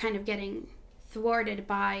 they're kind of getting thwarted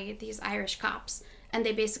by these Irish cops, and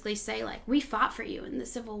they basically say like, "We fought for you in the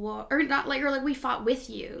Civil War," or not like, or like, "We fought with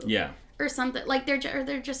you." Yeah. Or something like they're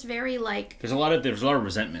just very like. There's a lot of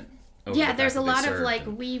resentment. Over Yeah, the there's fact a that lot they of served like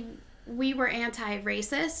and... we were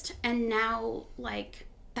anti-racist, and now like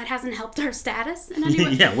that hasn't helped our status in any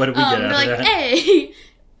way. Yeah, what did we get out of like, that? Hey,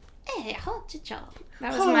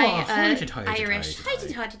 that was my Irish.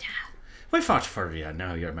 We fought for you.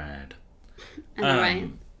 Now you're mad.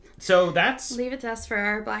 Anyway. So that's... Leave it to us for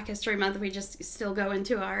our Black History Month. We just still go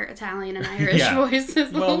into our Italian and Irish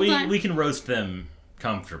voices the whole time. We can roast them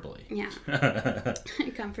comfortably. Yeah.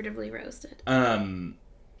 Comfortably roasted.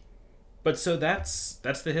 But so that's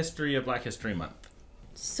the history of Black History Month.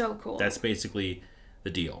 So cool. That's basically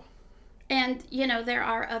the deal. And, you know, there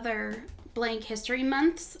are other blank history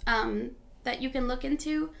months that you can look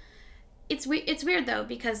into. It's weird, though,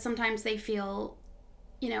 because sometimes they feel...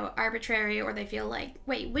 you know, arbitrary, or they feel like,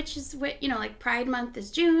 wait, which is what, you know, like Pride Month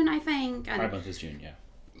is June, I think. And, Pride Month is June, yeah.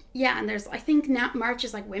 Yeah, and there's, I think now March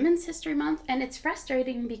is like Women's History Month, and it's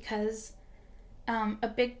frustrating because a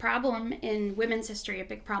big problem in women's history, a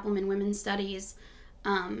big problem in women's studies,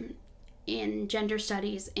 in gender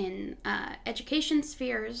studies, in education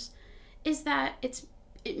spheres, is that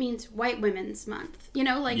it means White Women's Month. You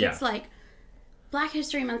know, like it's like Black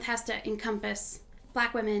History Month has to encompass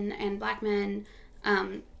Black women and Black men,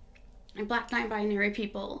 and Black non-binary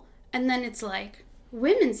people, and then it's like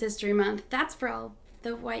Women's History Month, that's for all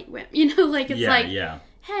the white women, you know, like it's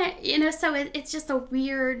hey, you know, so it's just a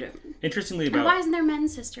weird. Interestingly, and why isn't there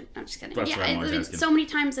Men's History? I'm just kidding. So many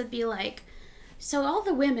times it'd be like, so all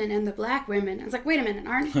the women and the Black women. I was like, wait a minute,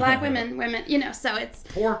 aren't Black women, you know? So it's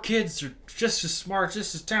poor kids are just as smart,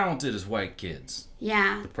 just as talented as white kids.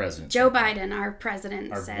 Yeah. The president. Joe Biden, our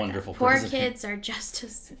president, our said wonderful poor president, kids are just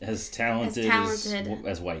as talented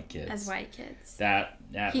as white kids. As white kids. That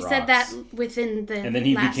he rocks. said that within the and then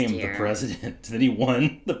he last became year. the president. Then he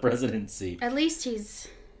won the presidency. At least he's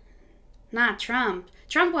not Trump.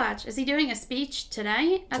 Trump Watch, is he doing a speech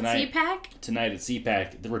today at CPAC? Tonight at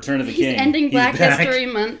CPAC, the Return of the He's King. Ending Black History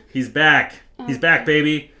Month. He's back. Okay. He's back,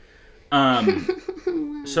 baby. So I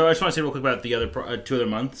just want to say real quick about the other two other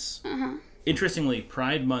months. Uh-huh. Interestingly,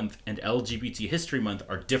 Pride Month and LGBT History Month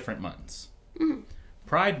are different months. Mm.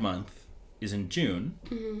 Pride Month is in June.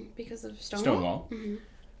 Mm-hmm. Because of Stonewall. Mm-hmm.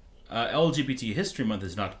 LGBT History Month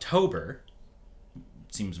is in October.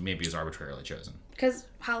 Seems maybe is arbitrarily chosen. Because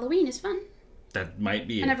Halloween is fun. That might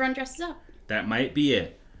be it. And everyone dresses up. That might be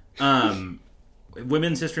it.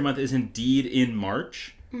 Women's History Month is indeed in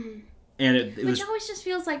March. Mm-hmm. And it Which was... always just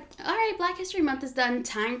feels like, all right, Black History Month is done.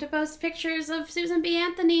 Time to post pictures of Susan B.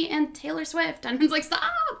 Anthony and Taylor Swift. And it's like,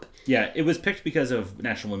 stop! Yeah, it was picked because of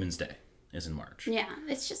National Women's Day is in March. Yeah,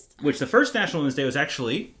 it's just... Which the first National Women's Day was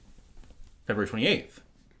actually February 28th,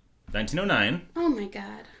 1909. Oh my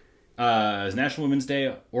god. As National Women's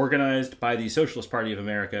Day, organized by the Socialist Party of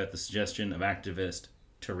America at the suggestion of activist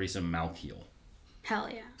Teresa Malkiel. Hell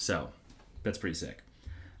yeah. So, that's pretty sick.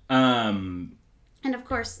 And of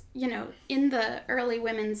course, you know, in the early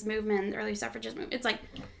women's movement, the early suffragist movement, it's like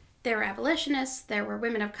there were abolitionists, there were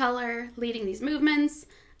women of color leading these movements,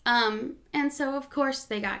 and so of course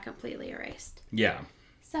they got completely erased. Yeah.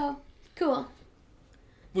 So, cool.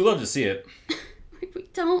 We love to see it. We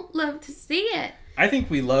don't love to see it. I think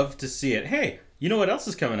we love to see it. Hey, you know what else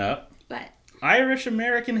is coming up? But Irish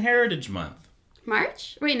American Heritage Month.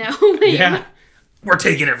 March? Wait, no. Wait. Yeah. We're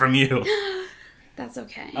taking it from you. That's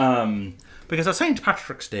okay. Because it's St.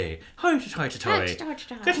 Patrick's Day. Hoity-toity-toy.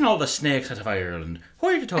 Getting all the snakes out of Ireland.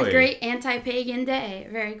 Hoity-toity. A great anti-pagan day.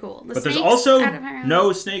 Very cool. But there's also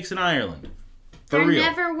no snakes in Ireland. For there real.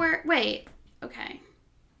 never were... Wait. Okay.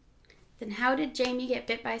 Then how did Jamie get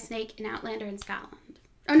bit by a snake in Outlander in Scotland?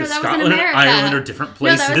 Oh, no, that Scotland was in America. and Ireland are different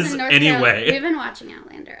places no, that was in North anyway. Carolina. We've been watching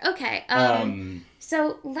Outlander. Okay.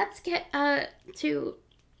 So let's get to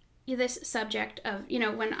this subject of,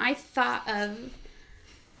 when I thought of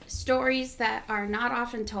stories that are not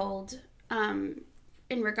often told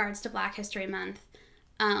in regards to Black History Month,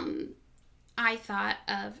 I thought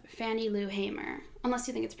of Fannie Lou Hamer. Unless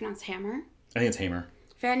you think it's pronounced Hammer. I think it's Hamer.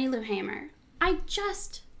 Fannie Lou Hamer. I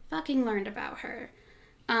just fucking learned about her.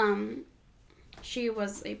 She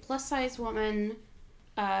was a plus-size woman,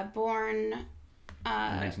 born...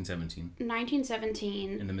 1917.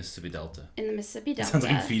 1917. In the Mississippi Delta. In the Mississippi Delta. Sounds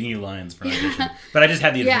like I'm feeding you lines for an audition. But I just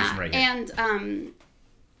had the information right here.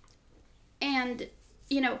 And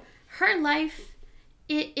her life,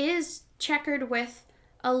 it is checkered with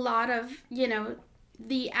a lot of,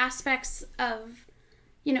 the aspects of,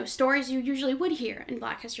 stories you usually would hear in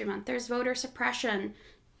Black History Month. There's voter suppression.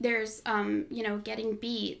 There's, getting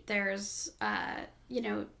beat. There's,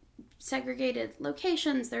 segregated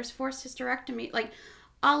locations. There's forced hysterectomy. Like,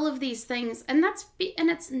 all of these things. And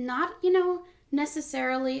it's not,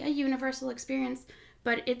 necessarily a universal experience,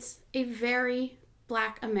 but it's a very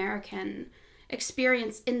Black American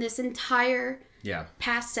experience in this entire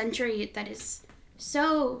past century that is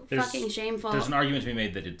so fucking shameful. There's an argument to be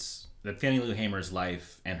made that Fannie Lou Hamer's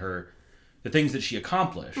life and the things that she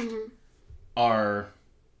accomplished are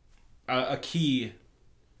a key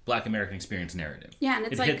Black American experience narrative. Yeah,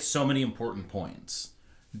 and it hits so many important points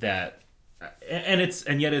that,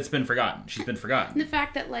 and yet it's been forgotten. She's been forgotten. The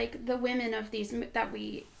fact that the women of these that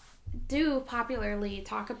we do popularly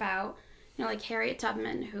talk about, like Harriet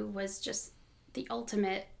Tubman, who was just the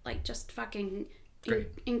ultimate, just fucking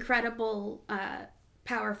incredible,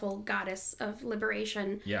 powerful goddess of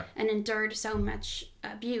liberation. Yeah. And endured so much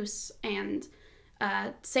abuse and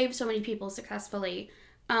saved so many people successfully.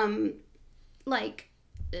 Black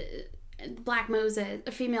Moses,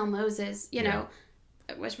 a female Moses,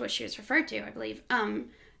 was what she was referred to, I believe.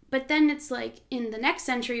 But then it's in the next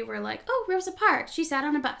century, we're oh, Rosa Parks, she sat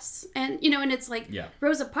on a bus. And, and it's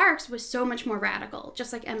Rosa Parks was so much more radical,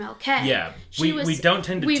 just like MLK. Yeah, we don't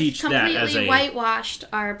tend to teach that as We've completely whitewashed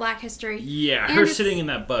our Black history. Yeah, and her sitting in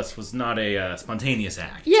that bus was not a spontaneous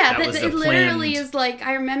act. Yeah, it literally is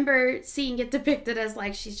I remember seeing it depicted as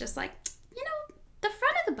she's just the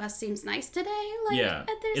front of the bus seems nice today.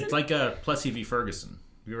 It's like a Plessy v. Ferguson.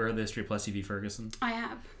 Have you ever heard the history of Plessy v. Ferguson? I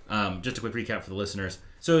have. Just a quick recap for the listeners.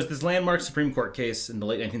 So it's this landmark Supreme Court case in the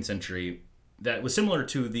late 19th century that was similar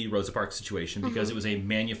to the Rosa Parks situation because it was a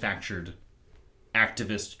manufactured,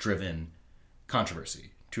 activist-driven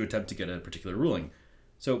controversy to attempt to get a particular ruling.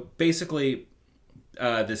 So basically,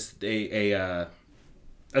 a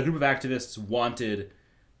group of activists wanted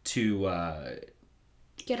to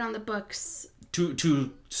get on the books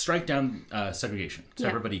to strike down segregation,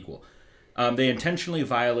 separate but equal. They intentionally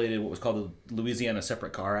violated what was called the Louisiana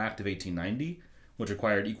Separate Car Act of 1890, which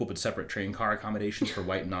required equal but separate train car accommodations for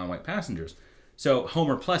white and non-white passengers. So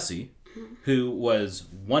Homer Plessy, who was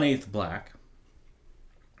 1/8 Black,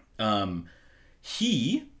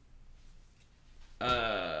 he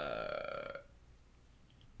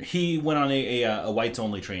went on a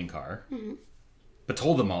whites-only train car, but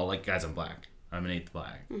told them all, guys, I'm Black. I'm an 8th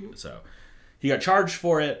Black. So he got charged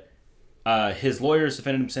for it. His lawyers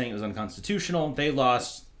defended him, saying it was unconstitutional. They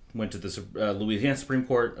lost, went to the Louisiana Supreme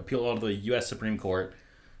Court, appealed all to the U.S. Supreme Court,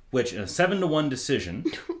 which in a 7-1 decision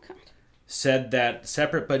said that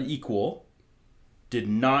separate but equal did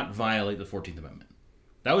not violate the 14th Amendment.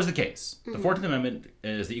 That was the case. The 14th Amendment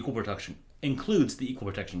is includes the Equal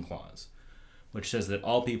Protection Clause, which says that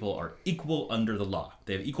all people are equal under the law.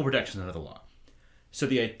 They have equal protection under the law. So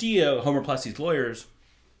the idea, Homer Plessy's lawyers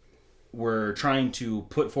were trying to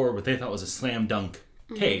put forward what they thought was a slam dunk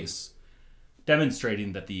case,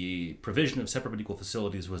 demonstrating that the provision of separate but equal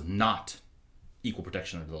facilities was not equal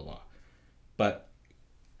protection under the law. But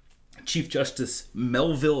Chief Justice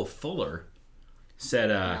Melville Fuller said...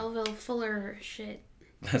 Melville Fuller shit.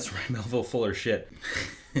 That's right, Melville Fuller shit.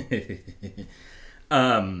 The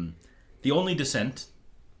only dissent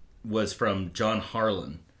was from John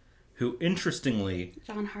Harlan, who interestingly...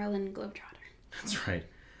 John Harlan Globetrotter. That's right.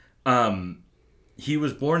 he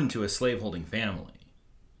was born into a slaveholding family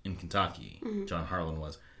in Kentucky. John Harlan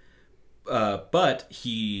was. But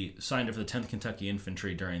he signed up for the 10th Kentucky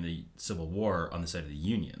Infantry during the Civil War on the side of the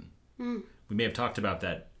Union. We may have talked about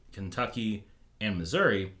that. Kentucky and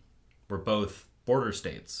Missouri were both border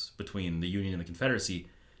states between the Union and the Confederacy,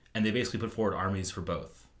 and they basically put forward armies for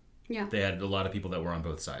both. Yeah. They had a lot of people that were on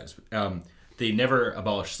both sides. They never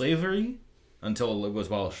abolished slavery until it was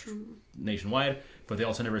abolished nationwide, but they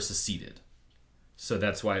also never seceded. So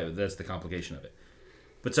that's the complication of it.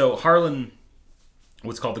 But so Harlan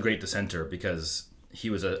was called the Great Dissenter because he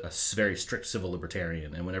was a very strict civil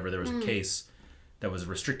libertarian, and whenever there was a case that was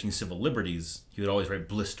restricting civil liberties, he would always write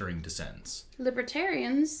blistering dissents.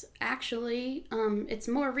 Libertarians, actually, it's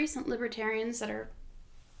more recent libertarians that are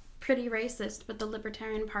pretty racist, but the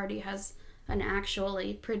Libertarian Party has an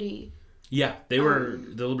actually pretty... Yeah, they were...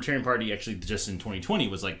 The Libertarian Party actually just in 2020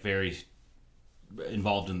 was like very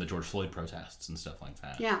involved in the George Floyd protests and stuff like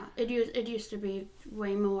that. Yeah, it used to be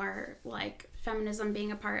way more like feminism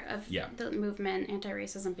being a part of the movement,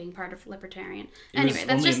 anti-racism being part of libertarian. Anyway,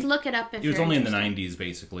 let's just look it up if you're It was only in the interested. 90s,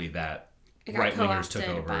 basically, that It got right-wingers took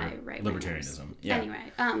co-opted over by right-wingers. libertarianism. Yeah.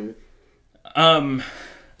 Anyway,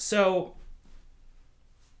 So...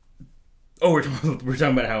 Oh, we're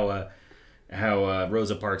talking about how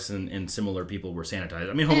Rosa Parks and similar people were sanitized.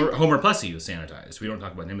 I mean, Homer Plessy was sanitized. We don't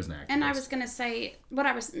talk about him as an activist. and I was going to say what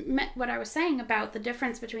I was saying about the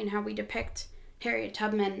difference between how we depict Harriet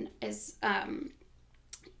Tubman as and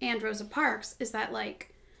Rosa Parks is that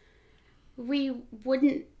like we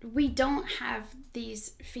don't have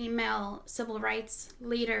these female civil rights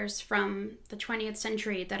leaders from the 20th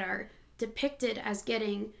century that are depicted as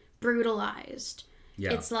getting brutalized.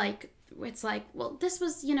 Yeah. It's like, well, this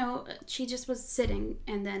was, she just was sitting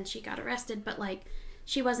and then she got arrested, but like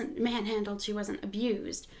she wasn't manhandled, she wasn't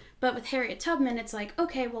abused. But with Harriet Tubman, it's like,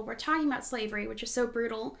 okay, well, we're talking about slavery, which is so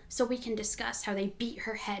brutal, so we can discuss how they beat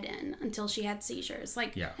her head in until she had seizures,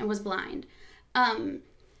 and was blind. And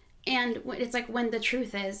it's like when the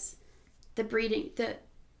truth is the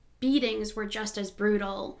beatings were just as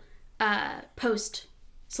brutal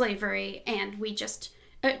post-slavery, and we just...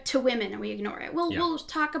 to women, and we ignore it. We'll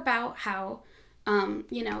talk about how,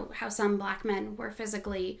 how some black men were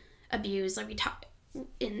physically abused. Like we talk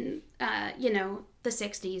in, the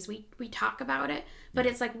 60s, we talk about it, but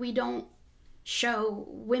it's like we don't show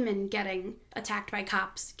women getting attacked by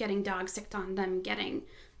cops, getting dogs sicked on them, getting,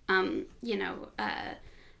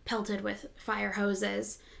 pelted with fire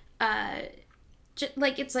hoses. We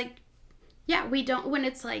don't, when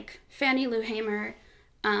it's like Fannie Lou Hamer,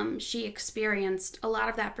 she experienced a lot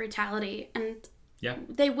of that brutality, and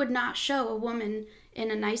they would not show a woman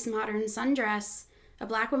in a nice modern sundress, a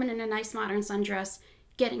black woman in a nice modern sundress,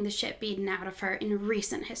 getting the shit beaten out of her in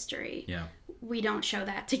recent history. Yeah. We don't show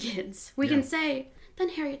that to kids. We can say, then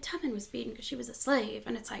Harriet Tubman was beaten because she was a slave,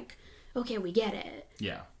 and it's like, okay, we get it.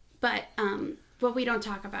 Yeah. But we don't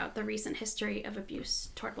talk about the recent history of abuse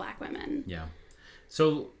toward black women. Yeah.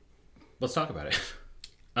 So, let's talk about it.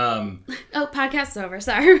 Podcast's over.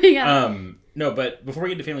 Sorry. No, but before we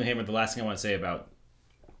get to Fannie Lou Hamer, the last thing I want to say I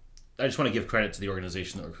just want to give credit to the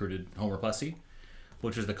organization that recruited Homer Plessy,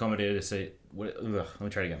 which was the Comité de say. Let me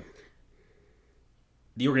try it again.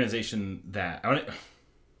 The organization that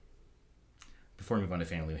before we move on to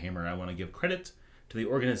Fannie Lou Hamer, I want to give credit to the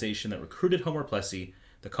organization that recruited Homer Plessy,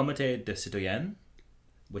 the Comité des Citoyens,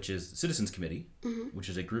 which is the Citizens Committee, which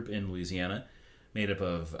is a group in Louisiana made up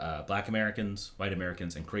of black Americans, white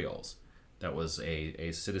Americans, and Creoles. That was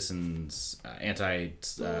a citizens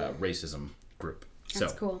anti-racism group.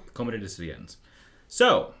 That's cool. Comité des Citoyens.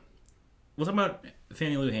 So, we'll talk about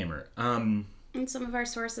Fannie Lou Hamer. And some of our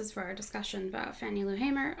sources for our discussion about Fannie Lou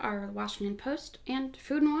Hamer are the Washington Post and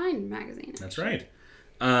Food and Wine magazine. That's right.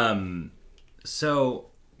 So,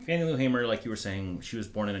 Fannie Lou Hamer, like you were saying, she was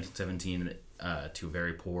born in 1917 to a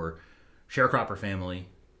very poor sharecropper family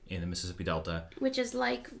in the Mississippi Delta. Which is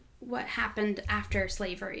like what happened after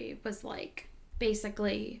slavery, was like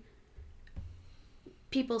basically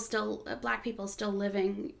black people still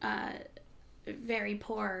living very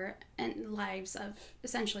poor and lives of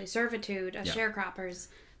essentially servitude as sharecroppers,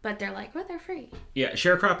 but they're like, well, they're free. Yeah,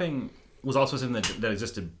 sharecropping was also something that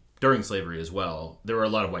existed during slavery as well. There were a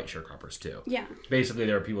lot of white sharecroppers too. Yeah. Basically,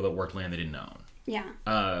 there were people that worked land they didn't own. Yeah.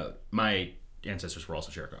 My ancestors were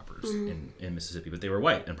also sharecroppers in Mississippi, but they were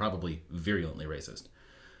white and probably virulently racist.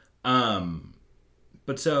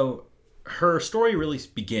 But so her story really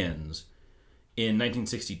begins in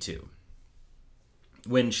 1962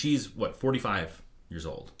 when she's 45 years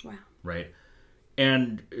old. Wow. Right.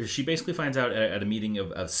 And she basically finds out at a meeting of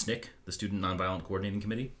SNCC, the Student Nonviolent Coordinating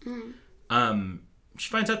Committee. She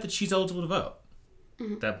finds out that she's eligible to vote.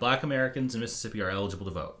 that black Americans in Mississippi are eligible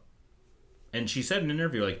to vote. And she said in an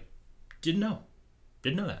interview, like, didn't know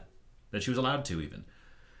that she was allowed to even.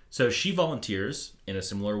 So she volunteers in a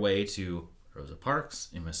similar way to Rosa Parks,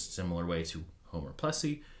 in a similar way to Homer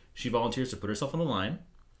Plessy. She volunteers to put herself on the line,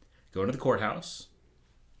 go into the courthouse,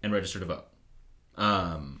 and register to vote.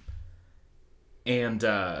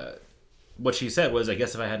 What she said was, I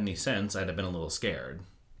guess if I had any sense, I'd have been a little scared.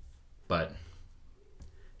 But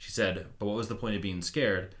she said, but what was the point of being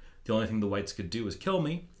scared? The only thing the whites could do was kill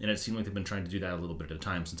me, and it seemed like they've been trying to do that a little bit at a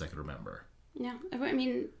time since I could remember. Yeah, I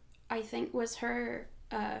mean, I think was her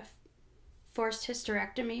forced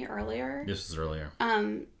hysterectomy earlier. This was earlier.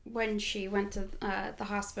 When she went to the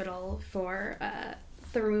hospital for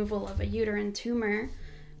the removal of a uterine tumor,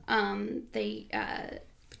 they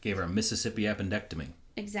gave her a Mississippi appendectomy.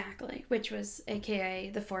 Exactly, which was AKA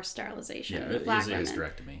the forced sterilization Yeah, of black it is a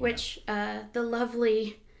women. hysterectomy. Which the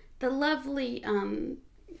lovely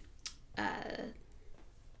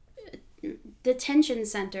detention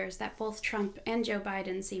centers that both Trump and Joe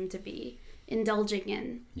Biden seem to be indulging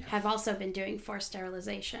in have also been doing forced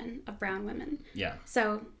sterilization of brown women. Yeah.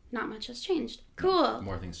 So not much has changed. Cool.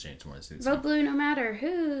 More things changed. More things. Vote blue no matter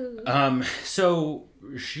who. So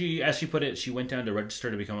she, as she put it, she went down to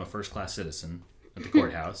register to become a first-class citizen at the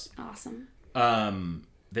courthouse. Awesome.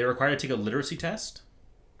 They were required to take a literacy test,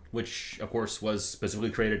 which, of course, was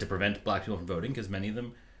specifically created to prevent black people from voting because many of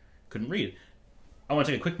them couldn't read. I want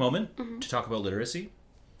to take a quick moment to talk about literacy.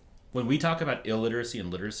 When we talk about illiteracy and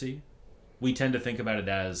literacy, we tend to think about it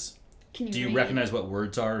as, do you read? recognize what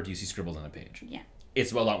words are, or do you see scribbles on a page? Yeah.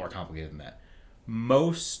 It's a lot more complicated than that.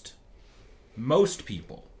 Most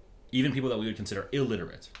people, even people that we would consider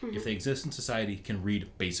illiterate, if they exist in society, can read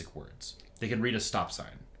basic words. They can read a stop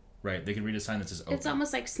sign, right? They can read a sign that says open. It's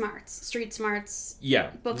almost like smarts, street smarts.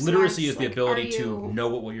 Yeah, book literacy smarts, is the like, ability are to you- know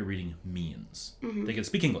what you're reading means. They can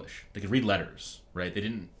speak English. They can read letters, right?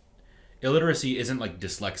 Illiteracy isn't like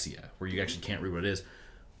dyslexia, where you actually can't read what it is.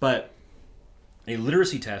 But a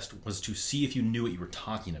literacy test was to see if you knew what you were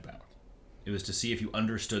talking about. It was to see if you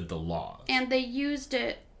understood the laws. And they used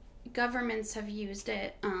it, governments have used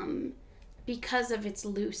it because of its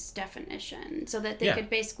loose definition, so that they could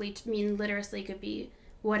basically mean literacy could be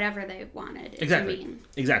whatever they wanted it to mean.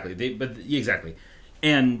 Exactly. Exactly.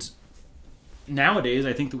 And nowadays,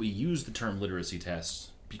 I think that we use the term literacy test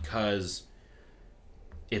because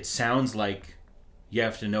it sounds like you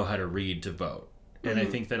have to know how to read to vote. And I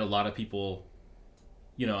think that a lot of people,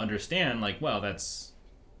 understand, like, well, that's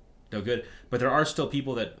no good. But there are still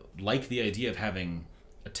people that like the idea of having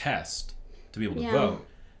a test to be able to vote.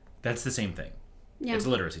 That's the same thing. Yeah. It's a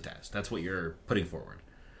literacy test. That's what you're putting forward.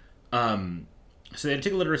 So they had to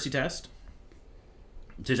take a literacy test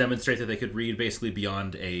to demonstrate that they could read basically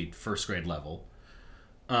beyond a first grade level.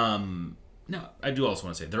 Now, I do also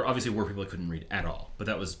want to say, there obviously were people that couldn't read at all, but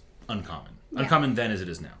that was uncommon. Yeah. Uncommon then as it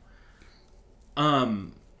is now.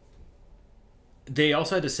 They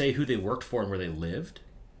also had to say who they worked for and where they lived,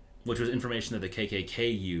 which was information that the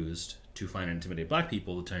KKK used to find and intimidate black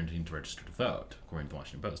people to register to vote, according to the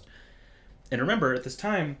Washington Post. And remember, at this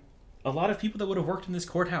time, a lot of people that would have worked in this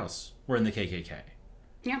courthouse were in the KKK.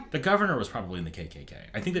 Yeah. The governor was probably in the KKK.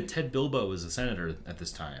 I think that Ted Bilbo was a senator at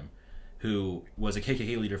this time who was a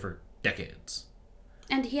KKK leader for decades.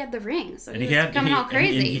 And he had the ring, so And he he was had- coming all and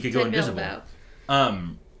crazy. he could go Ted invisible.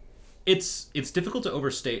 Bilbo. It's difficult to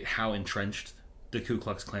overstate how entrenched the Ku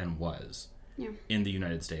Klux Klan was in the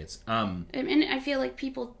United States. And I feel like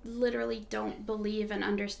people literally don't believe and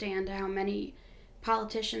understand how many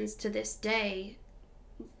politicians to this day,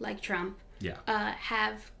 like Trump,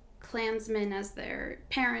 have Klansmen as their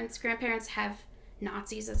parents, grandparents, have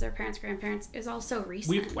Nazis as their parents, grandparents, is also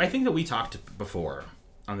recent. I think that we talked before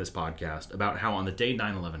on this podcast about how on the day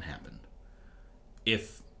 9/11 happened,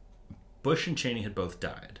 if Bush and Cheney had both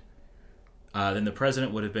died, then the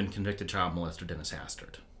president would have been convicted child molester Dennis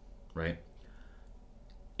Hastert, right?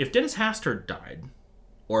 If Dennis Hastert died,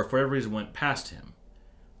 or if for whatever reason went past him,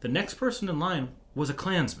 the next person in line was a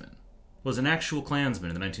Klansman, was an actual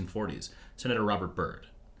Klansman in the 1940s, Senator Robert Byrd,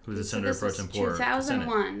 who was a senator pro tempore.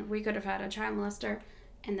 2001, we could have had a child molester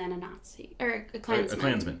and then a Nazi, or a Klansman. A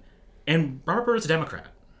Klansman. And Robert Byrd was a Democrat.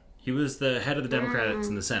 He was the head of the Democrats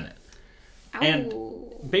in the Senate. And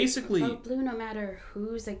basically, vote blue no matter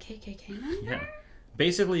who's a KKK member.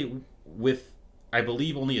 Basically, with, I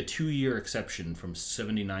believe, only a 2-year exception from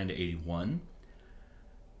 79 to 81,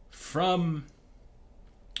 from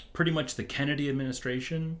pretty much the Kennedy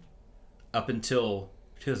administration up until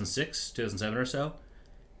 2006, 2007 or so,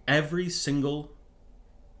 every single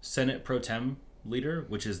Senate pro tem leader,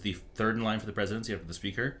 which is the third in line for the presidency after the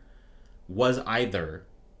speaker, was either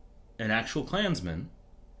an actual Klansman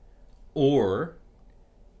or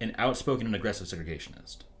an outspoken and aggressive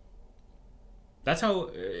segregationist. That's how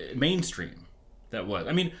mainstream that was.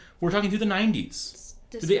 I mean, we're talking through the 90s,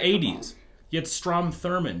 through the 80s. You had Strom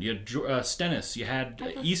Thurmond, you had Stennis, you had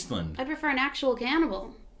Eastland. I'd prefer an actual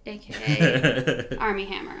cannibal, a.k.a. Army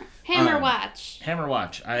Hammer. Hammer Watch. Hammer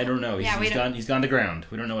Watch. I don't know. He's gone to ground.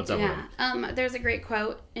 We don't know what's up with him. There's a great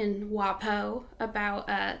quote in WAPO about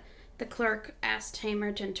the clerk asked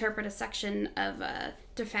Hamer to interpret a section of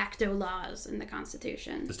de facto laws in the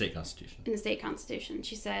Constitution. The state constitution. In the state constitution.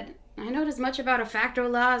 She said, I know as much about a facto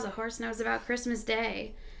law as a horse knows about Christmas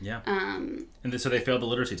Day. Yeah. So they failed the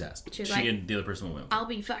literacy test. She like, and the other person went. I'll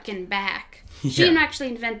be fucking back. Yeah. She actually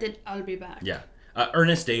invented I'll be back. Yeah.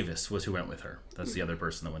 Ernest Davis was who went with her. That's the other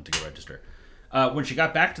person that went to go register. When she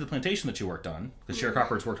got back to the plantation that she worked on, because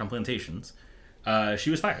sharecroppers worked on plantations, she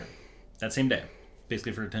was fired that same day,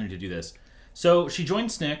 basically for attempting to do this. So she joined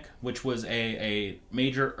SNCC, which was a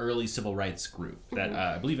major early civil rights group that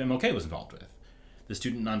I believe MLK was involved with, the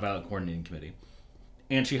Student Nonviolent Coordinating Committee.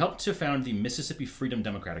 And she helped to found the Mississippi Freedom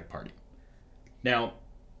Democratic Party. Now,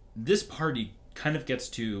 this party kind of gets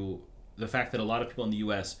to the fact that a lot of people in the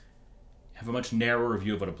U.S. have a much narrower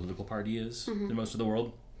view of what a political party is than most of the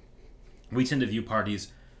world. We tend to view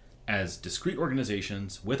parties as discrete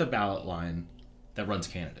organizations with a ballot line that runs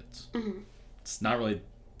candidates. It's not really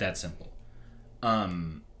that simple.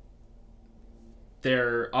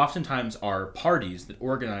 There oftentimes are parties that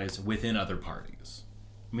organize within other parties.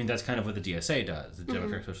 I mean, that's kind of what the DSA does. The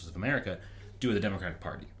Democratic Socialists of America do with the Democratic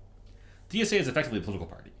Party. DSA is effectively a political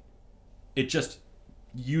party. It just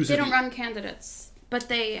uses... They don't run candidates, but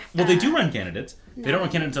they... Well, they do run candidates. No. They don't run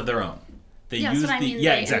candidates of their own. They use what I mean.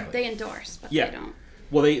 Exactly. They endorse, but they don't.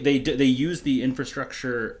 Well, they use the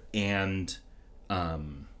infrastructure and...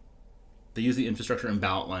 they use the infrastructure and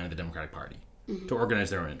ballot line of the Democratic Party to organize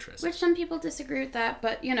their own interests. Which some people disagree with that,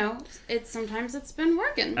 but, sometimes it's been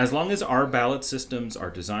working. As long as our ballot systems are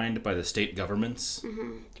designed by the state governments,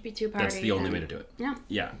 to be two-party. That's the only way to do it. Yeah.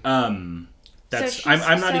 Yeah. I'm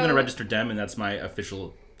not even a registered Dem, and that's my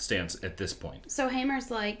official stance at this point. So Hamer's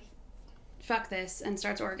like, fuck this, and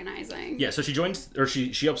starts organizing. Yeah, so she joins, or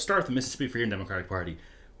she helps start the Mississippi Freedom Democratic Party,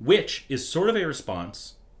 which is sort of a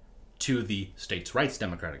response to the States' Rights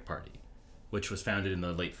Democratic Party, which was founded in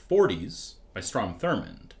the late 40s by Strom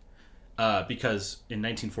Thurmond, because in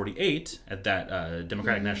 1948, at that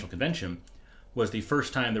Democratic National Convention, was the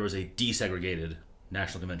first time there was a desegregated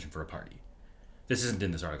national convention for a party. This isn't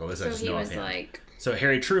in this article. This I just know offhand. So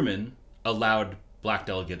Harry Truman allowed black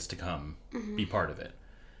delegates to come be part of it.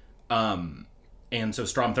 And so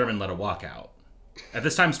Strom Thurmond led a walkout. At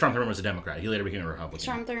this time, Strom Thurmond was a Democrat. He later became a Republican.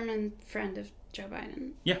 Strom Thurmond, friend of Joe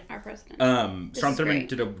Biden. Yeah. Our president. Strom Thurmond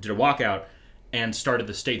did a walkout and started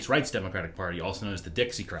the States' Rights Democratic Party, also known as the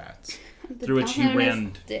Dixiecrats, through which he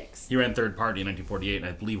ran third party in 1948, and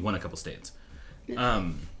I believe won a couple states.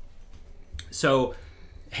 So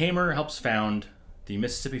Hamer helps found the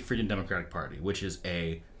Mississippi Freedom Democratic Party, which is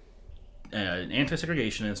an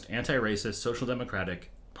anti-segregationist, anti-racist, social democratic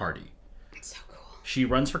party. So cool. She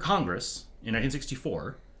runs for Congress in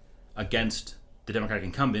 1964 against the Democratic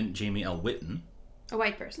incumbent, Jamie L. Whitten. A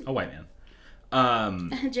white person. A white man.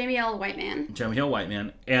 Jamie L. White man. Jamie L. White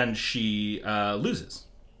man. And she loses,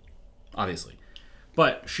 obviously.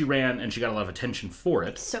 But she ran and she got a lot of attention for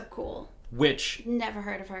it. So cool. Which... Never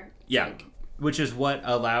heard of her. Yeah. Which is what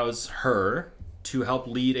allows her to help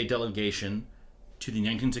lead a delegation to the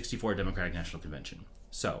 1964 Democratic National Convention.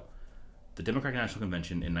 So, the Democratic National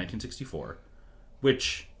Convention in 1964,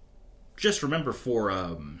 which, just remember for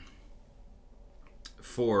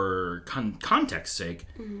context's sake,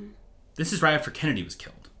 this is right after Kennedy was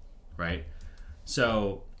killed, right?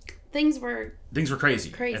 So things were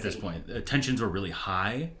crazy at this point. Tensions were really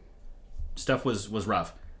high. Stuff was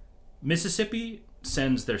rough. Mississippi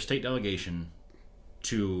sends their state delegation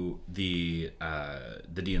to the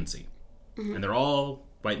DNC, and they're all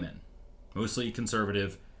white men, mostly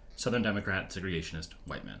conservative, Southern Democrat, segregationist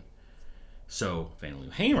white men. So Fannie Lou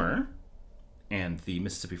Hamer and the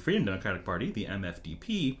Mississippi Freedom Democratic Party, the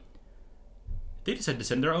MFDP, they decided to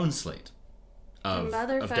send their own slate of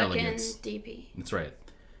delegates. DP. That's right.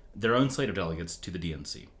 Their own slate of delegates to the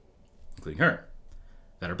DNC, including her,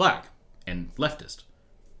 that are black and leftist.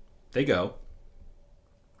 They go,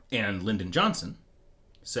 and Lyndon Johnson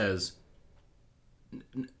says,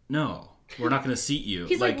 no, we're not going to seat you.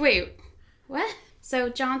 He's like, wait, what? So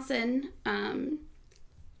Johnson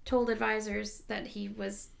told advisors that he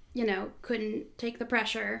was, couldn't take the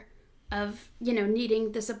pressure of,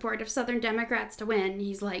 needing the support of Southern Democrats to win.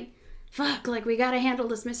 He's like, fuck, we gotta handle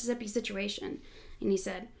this Mississippi situation. And he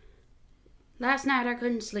said, last night I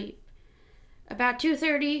couldn't sleep. About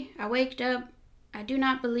 2:30, I waked up. I do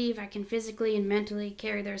not believe I can physically and mentally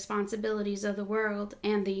carry the responsibilities of the world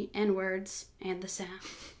and the N-words and the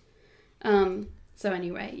South. So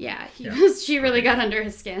anyway, yeah, she really got under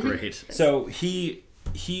his skin. Great. So he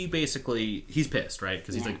basically, he's pissed, right?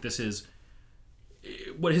 Because he's like, this is,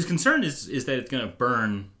 what his concern is that it's going to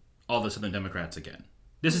burn all the Southern Democrats again.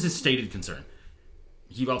 This is his stated concern.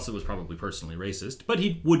 He also was probably personally racist, but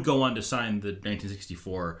he would go on to sign the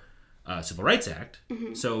 1964 Civil Rights Act.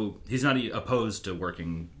 Mm-hmm. So he's not opposed to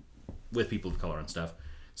working with people of color and stuff.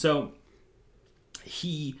 So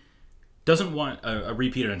he doesn't want a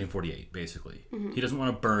repeat of 1948, basically. Mm-hmm. He doesn't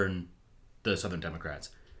want to burn the Southern Democrats.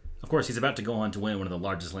 Of course, he's about to go on to win one of the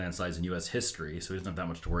largest landslides in U.S. history, so he doesn't have that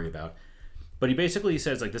much to worry about. But he basically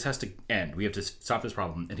says, like, this has to end. We have to stop this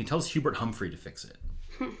problem. And he tells Hubert Humphrey to fix it.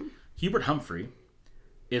 Hubert Humphrey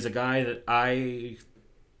is a guy that I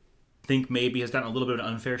think maybe has gotten a little bit of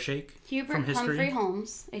an unfair shake from history. Humphrey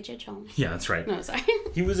Holmes. H.H. Holmes. Yeah, that's right. No, sorry.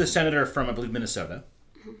 He was a senator from, I believe, Minnesota.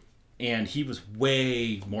 And he was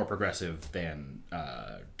way more progressive than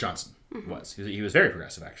Johnson was. He was very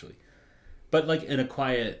progressive, actually. But, like, in a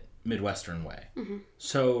quiet Midwestern way.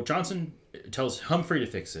 So Johnson tells Humphrey to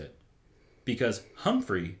fix it because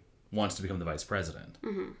Humphrey wants to become the vice president.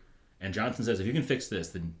 And Johnson says, if you can fix this,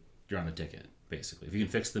 then you're on a ticket, basically. If you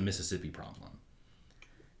can fix the Mississippi problem.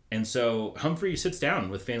 And so Humphrey sits down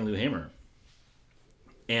with Fannie Lou Hamer.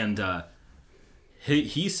 And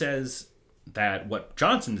he says that what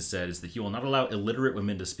Johnson has said is that he will not allow illiterate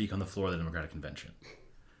women to speak on the floor of the Democratic Convention.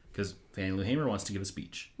 Because Fannie Lou Hamer wants to give a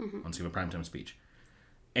speech. Wants to give a primetime speech.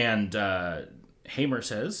 And Hamer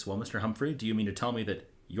says, well, Mr. Humphrey, do you mean to tell me that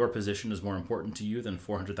your position is more important to you than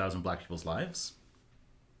 400,000 black people's lives?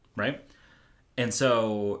 Right? And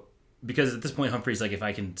so, because at this point Humphrey's like, if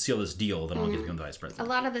I can seal this deal, then I'll get to become the vice president. A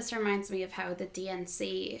lot of this reminds me of how the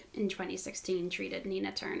DNC in 2016 treated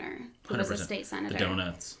Nina Turner, who was a state senator. The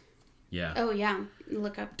donuts. Yeah. Oh, yeah.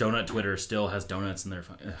 Look up. Donut Twitter still has donuts in their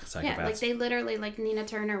psychopaths. Yeah, like they literally, like Nina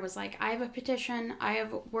Turner was like, I have a petition, I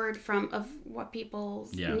have word of what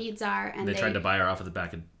people's needs are. And they tried to buy her off with a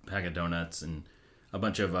pack of donuts, and a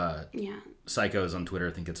bunch of psychos on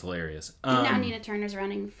Twitter think it's hilarious. And now Nina Turner's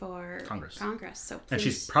running for Congress. So please. And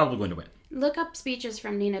she's probably going to win. Look up speeches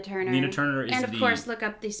from Nina Turner. Nina Turner is and of course look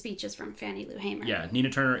up the speeches from Fannie Lou Hamer. Yeah, Nina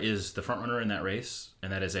Turner is the front runner in that race,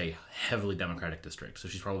 and that is a heavily Democratic district. So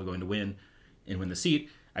she's probably going to win and win the seat.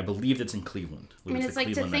 I believe that's in Cleveland. I mean, it's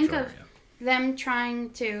like to think of them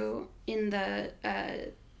trying to, in the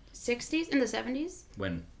 60s, in the 70s?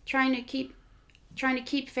 When? Trying to keep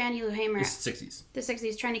Fannie Lou Hamer... The 60s. The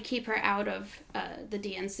 60s, trying to keep her out of the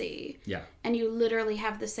DNC. Yeah. And you literally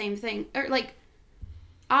have the same thing. Or, like,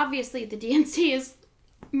 obviously the DNC is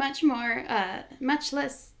much more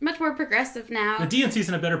progressive now. The DNC's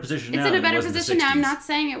in a better position now. It's in a better position now. I'm not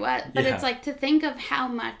saying it was, but Yeah. It's like to think of how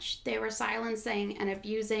much they were silencing and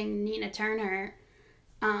abusing Nina Turner,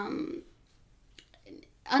 under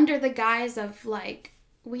the guise of like,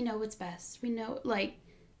 we know what's best. We know, like,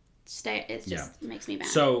 stay. It just makes me mad.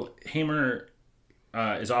 So Hamer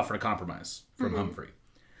is offered a compromise from Humphrey,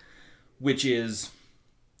 which is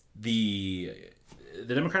the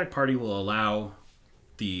Democratic Party will allow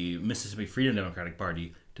the Mississippi Freedom Democratic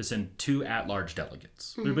Party to send 2 at-large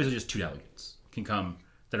delegates. They're basically just 2 delegates can come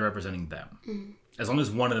that are representing them, as long as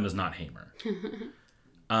one of them is not Hamer.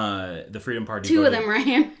 The Freedom Party. 2 of them were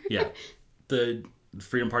Hamer. Yeah, the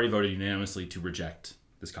Freedom Party voted unanimously to reject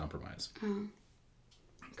this compromise. Oh.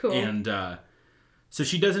 Cool. And so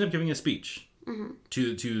she does end up giving a speech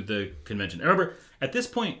to the convention. I remember at this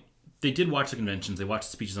point they did watch the conventions, they watched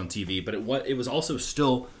the speeches on TV, but it was also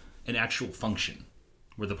still an actual function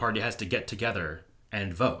where the party has to get together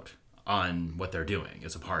and vote on what they're doing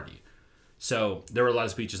as a party. So there were a lot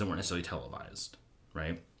of speeches that weren't necessarily televised,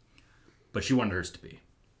 right? But she wanted hers to be.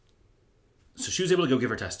 So she was able to go give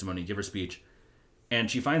her testimony, give her speech,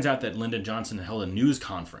 and she finds out that Lyndon Johnson held a news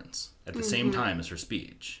conference at the same time as her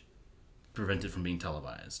speech, prevented from being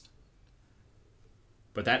televised.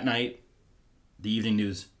 But that night, the evening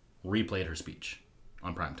news replayed her speech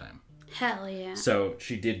on primetime. Hell yeah. So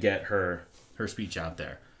she did get her speech out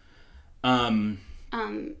there. I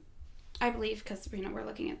believe, because we're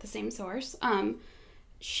looking at the same source.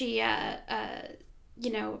 She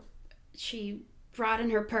she brought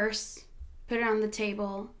in her purse, put it on the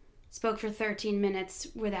table, spoke for 13 minutes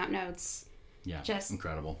without notes. Yeah, just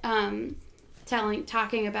incredible.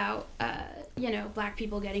 Talking about black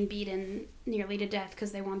people getting beaten nearly to death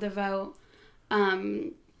because they want to vote.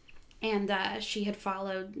 And she had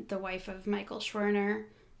followed the wife of Michael Schwerner,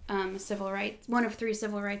 one of 3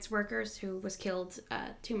 civil rights workers who was killed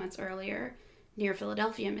 2 months earlier near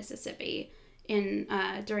Philadelphia, Mississippi. in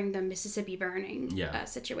during the Mississippi burning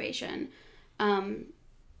situation.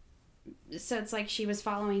 So it's like she was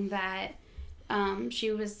following that.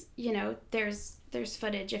 She was, there's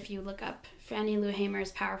footage. If you look up Fannie Lou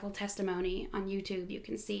Hamer's powerful testimony on YouTube, you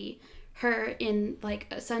can see her in like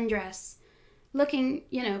a sundress, looking,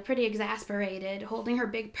 pretty exasperated, holding her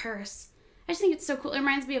big purse. I just think it's so cool. It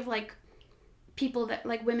reminds me of like people that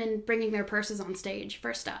like women bringing their purses on stage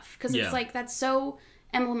for stuff, because it's like that's so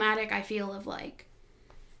emblematic. I feel of like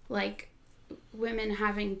women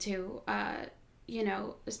having to,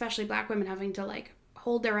 especially Black women having to like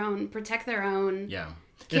hold their own, protect their own. Yeah.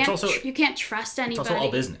 You can't trust anybody. It's also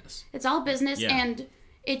all business. It's all business, and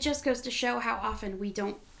it just goes to show how often we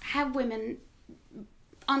don't have women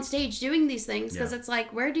on stage doing these things, because it's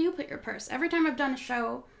like, where do you put your purse? Every time I've done a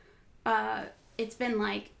show, it's been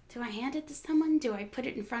like, do I hand it to someone? Do I put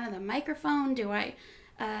it in front of the microphone? Do I,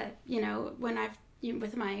 when I've,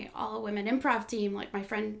 with my all-women improv team, like my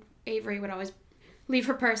friend Avery would always leave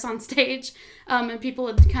her purse on stage, and people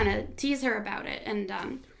would kind of tease her about it, and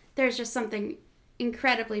there's just something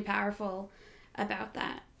incredibly powerful about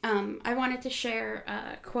that. I wanted to share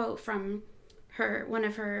a quote from one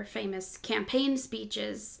of her famous campaign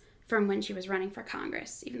speeches from when she was running for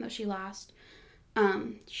Congress, even though she lost.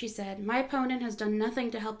 She said, "My opponent has done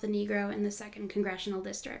nothing to help the Negro in the 2nd Congressional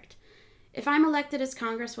District. If I'm elected as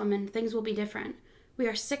Congresswoman, things will be different. We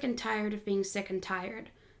are sick and tired of being sick and tired.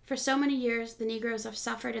 For so many years, the Negroes have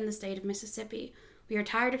suffered in the state of Mississippi. We are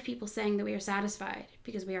tired of people saying that we are satisfied,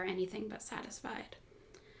 because we are anything but satisfied."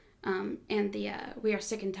 And the "we are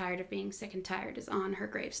sick and tired of being sick and tired" is on her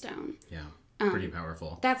gravestone. Yeah, pretty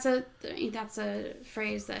powerful. That's a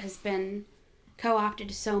phrase that has been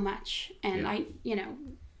co-opted so much, and I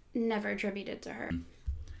never attributed to her.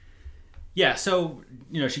 Yeah, so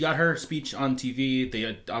she got her speech on TV.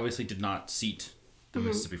 They obviously did not seat the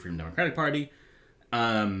Mississippi Freedom Democratic Party.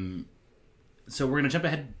 So we're gonna jump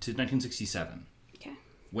ahead to 1967. Okay.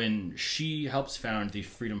 When she helps found the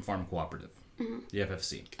Freedom Farm Cooperative, the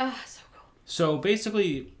FFC. Oh, so cool. So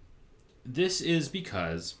basically, this is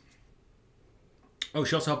because... Oh,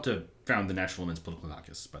 she also helped to found the National Women's Political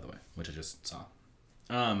Caucus, by the way, which I just saw.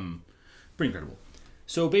 Pretty incredible.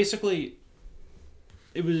 So basically,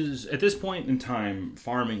 it was, at this point in time,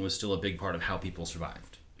 farming was still a big part of how people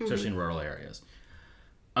survived, especially in rural areas.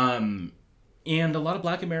 And a lot of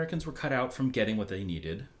Black Americans were cut out from getting what they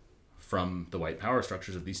needed from the white power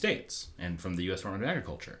structures of these states and from the U.S. Department of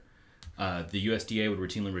Agriculture. The USDA would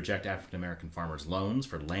routinely reject African American farmers' loans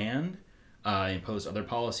for land, impose other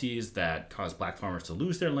policies that caused Black farmers to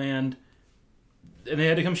lose their land, and they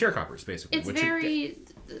had to become sharecroppers, basically. It's very,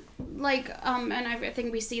 and I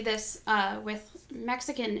think we see this with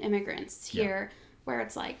Mexican immigrants here, where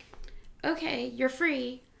it's like, okay, you're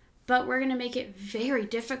free, but we're going to make it very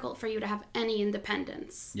difficult for you to have any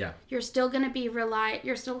independence. Yeah. You're still going to rely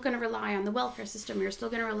on the welfare system. You're still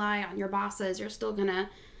going to rely on your bosses.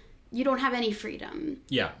 You don't have any freedom.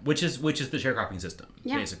 Yeah, which is the sharecropping system,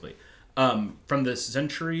 basically. From the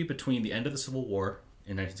century between the end of the Civil War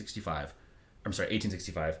in 1865,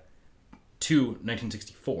 to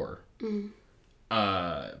 1964,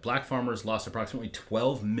 Black farmers lost approximately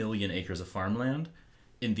 12 million acres of farmland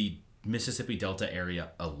in the Mississippi Delta area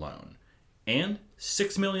alone. And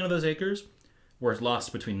 6 million of those acres were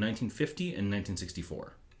lost between 1950 and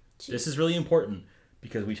 1964. Jeez. This is really important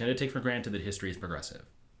because we tend to take for granted that history is progressive.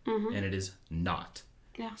 And it is not.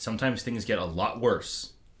 Yeah. Sometimes things get a lot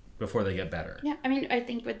worse before they get better. Yeah, I mean, I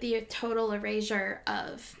think with the total erasure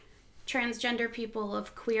of transgender people,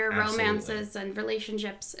 of queer romances and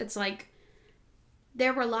relationships, it's like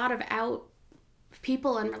there were a lot of out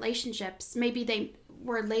people and relationships. Maybe they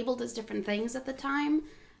were labeled as different things at the time,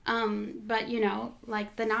 but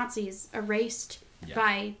like the Nazis erased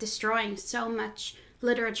by destroying so much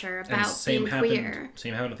literature about being queer.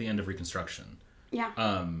 Same happened at the end of Reconstruction. Yeah.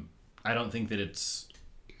 I don't think that it's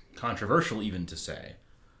controversial even to say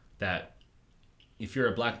that if you're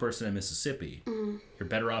a Black person in Mississippi, you're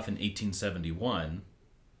better off in 1871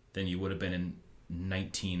 than you would have been in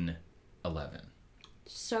 1911.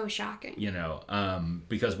 So shocking.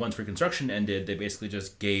 Because once Reconstruction ended, they basically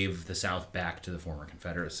just gave the South back to the former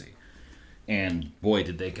Confederacy. And boy,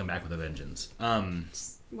 did they come back with a vengeance.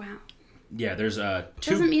 Wow. Yeah, there's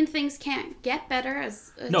doesn't mean things can't get better.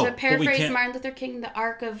 To paraphrase Martin Luther King, the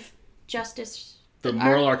arc of justice. The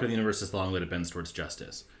moral arc of the universe is the long that it bends towards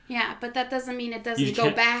justice. Yeah, but that doesn't mean it doesn't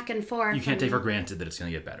go back and forth. You can't take for granted that it's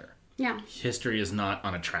going to get better. Yeah. History is not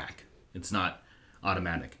on a track. It's not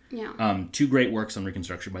automatic. Yeah. Two great works on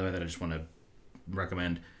Reconstruction, by the way, that I just want to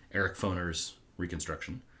recommend. Eric Foner's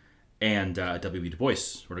Reconstruction. And W.B. Du Bois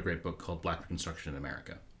wrote a great book called Black Reconstruction in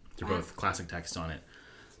America. They're both classic texts on it.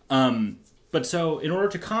 But so, in order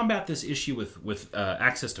to combat this issue with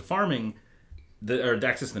access to farming, or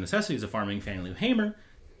access to the necessities of farming, Fannie Lou Hamer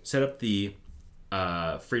set up the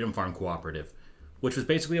Freedom Farm Cooperative, which was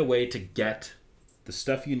basically a way to get the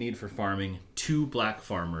stuff you need for farming to black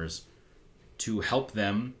farmers to help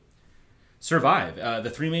them survive. The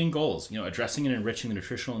three main goals, addressing and enriching the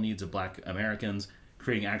nutritional needs of black Americans,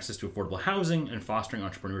 creating access to affordable housing, and fostering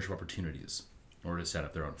entrepreneurship opportunities in order to set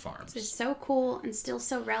up their own farms. It's so cool and still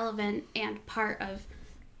so relevant and part of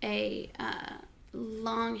a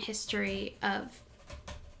long history of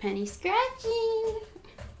penny scratching.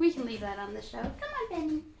 We can leave that on the show. Come on,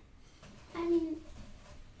 Penny. I mean...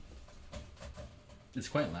 It's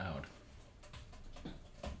quite loud.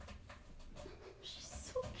 She's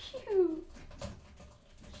so cute.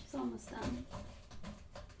 She's almost done.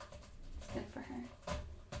 It's good for her.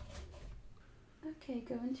 Okay,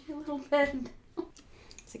 go into your little bed.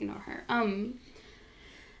 Let's ignore her.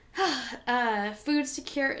 Food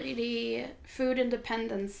security, food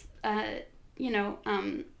independence. Black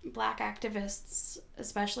activists,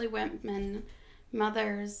 especially women,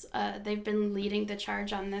 mothers, they've been leading the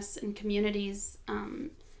charge on this in communities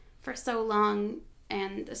for so long,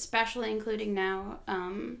 and especially including now,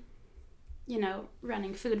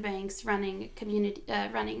 running food banks, running community,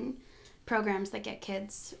 running programs that get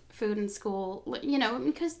kids food in school,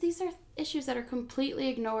 because these are issues that are completely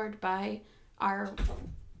ignored by our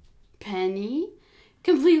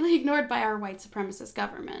completely ignored by our white supremacist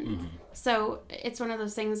government. Mm-hmm. So it's one of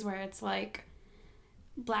those things where it's like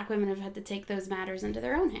black women have had to take those matters into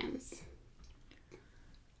their own hands.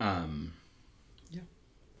 Yeah.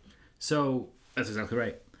 So that's exactly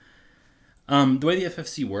right. The way the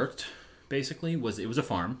FFC worked, basically, was it was a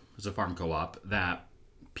farm. It was a farm co-op that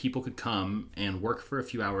people could come and work for a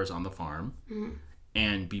few hours on the farm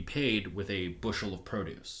and be paid with a bushel of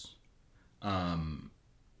produce.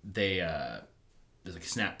 There's like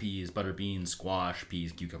snap peas, butter beans, squash,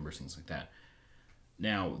 peas, cucumbers, things like that.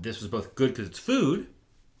 Now, this was both good because it's food,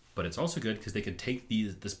 but it's also good because they could take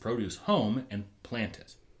this produce home and plant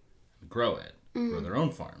it, grow it, grow their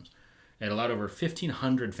own farms. It allowed over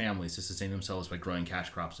 1,500 families to sustain themselves by growing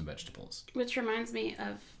cash crops and vegetables. Which reminds me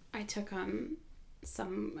of, I took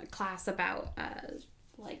some class about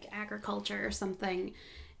like agriculture or something,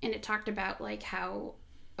 and it talked about like how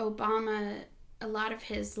Obama, a lot of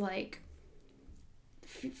his like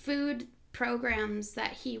food programs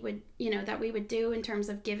that he would, that we would do in terms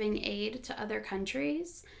of giving aid to other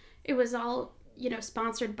countries, it was all,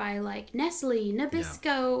 sponsored by like Nestle,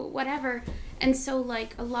 Nabisco, whatever. And so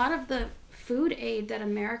like a lot of the food aid that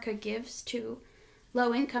America gives to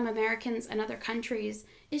low-income Americans and other countries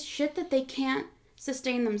is shit that they can't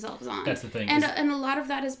sustain themselves on. That's the thing. And a lot of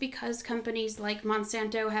that is because companies like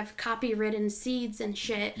Monsanto have copyridden seeds and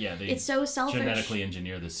shit. Yeah, it's so selfish. Genetically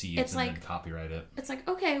engineer the seeds then copyright it. It's like,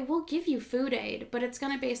 okay, we'll give you food aid, but it's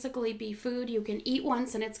going to basically be food you can eat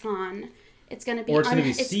once and it's gone. It's going to be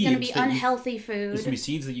unhealthy food. It's going to be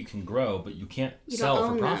seeds that you can grow, but you can't sell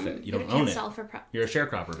for profit. You don't own it. You're a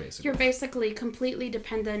sharecropper, basically. You're basically completely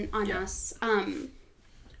dependent on us.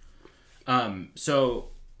 So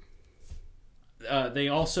they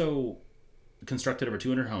also constructed over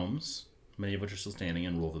 200 homes, many of which are still standing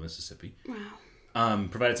in rural Mississippi. Wow.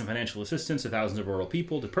 Provided some financial assistance to thousands of rural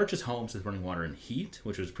people to purchase homes with running water and heat,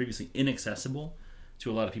 which was previously inaccessible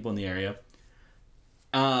to a lot of people in the area.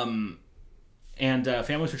 And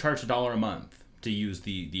families were charged $1 a month to use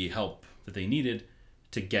the help that they needed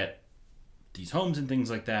to get these homes and things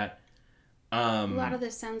like that. A lot of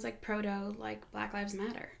this sounds like like Black Lives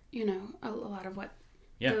Matter. A lot of what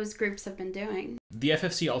those groups have been doing. The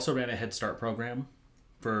FFC also ran a Head Start program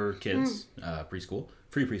for kids, preschool,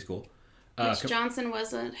 free preschool. Which Johnson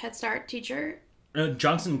was a Head Start teacher.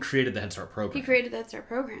 Johnson created the Head Start program. He created the Head Start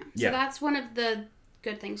program. So that's one of the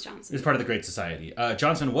good things Johnson It's part of the Great Society.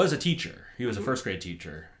 Johnson was a teacher. He was a first grade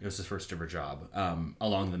teacher. It was his first ever job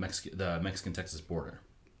along the Mexican-Texas border.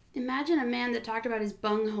 Imagine a man that talked about his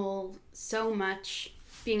bunghole so much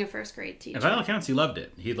being a first grade teacher. By all accounts, he loved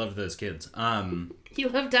it. He loved those kids. He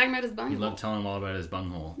loved talking about his bunghole. He loved telling them all about his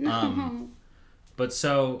bunghole. No. But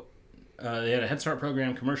so they had a Head Start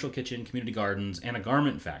program, commercial kitchen, community gardens, and a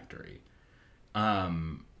garment factory.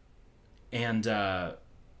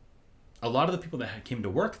 A lot of the people that came to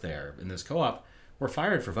work there in this co-op were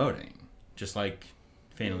fired for voting, just like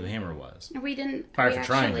Fannie Lou Hamer was. We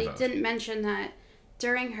actually didn't mention that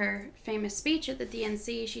during her famous speech at the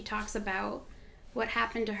DNC, she talks about what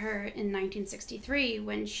happened to her in 1963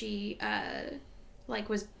 when she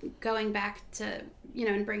was going back to,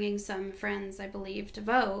 and bringing some friends, I believe, to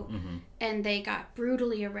vote, and they got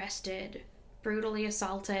brutally arrested brutally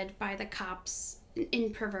assaulted by the cops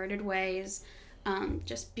in perverted ways,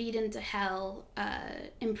 just beaten to hell,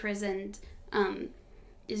 imprisoned.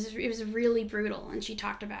 It was really brutal, and she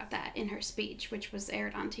talked about that in her speech, which was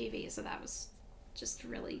aired on TV, so that was just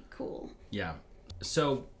really cool. Yeah.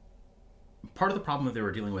 So part of the problem that they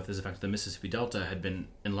were dealing with is the fact that the Mississippi Delta had been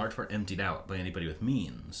in large part emptied out by anybody with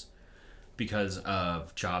means because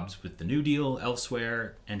of jobs with the New Deal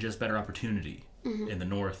elsewhere and just better opportunity in the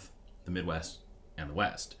North, the Midwest, and the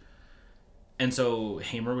West. And so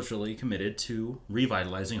Hamer was really committed to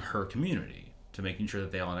revitalizing her community, to making sure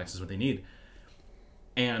that they all had access to what they need.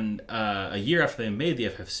 And a year after they made the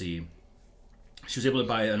FFC, she was able to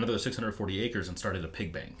buy another 640 acres and started a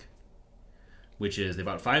pig bank, which is they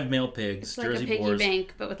bought 5 male pigs, It's like Jersey a piggy boars.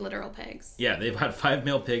 bank, but with literal pigs. Yeah, they've got 5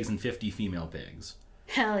 male pigs and 50 female pigs.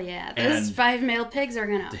 Hell yeah. Those And 5 male pigs are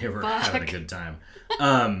gonna They were fuck. having a good time.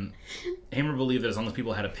 Hamer believed that as long as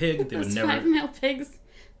people had a pig, they would Those never... 5 male pigs.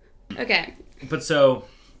 Okay. But so...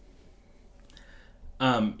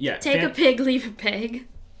 yeah. Take a pig, leave a pig.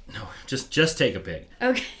 No, just take a pig.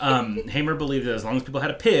 Okay. Hamer believed that as long as people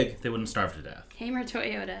had a pig, they wouldn't starve to death. Hamer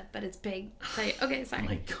Toyota, but it's pig. Okay, sorry. Oh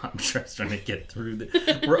my god, I'm just trying to get through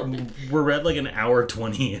this. We're at like an hour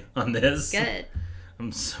 20 on this. Good.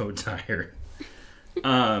 I'm so tired.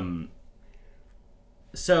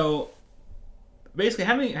 So basically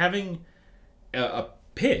having a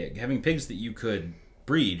pig, having pigs that you could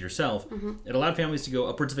breed yourself, it allowed families to go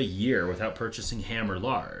upwards of a year without purchasing ham or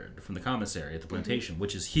lard from the commissary at the plantation,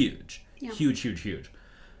 which is huge. Yeah. Huge.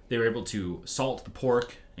 They were able to salt the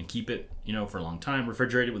pork and keep it, for a long time,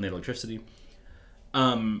 refrigerate it when they had electricity.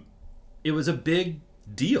 It was a big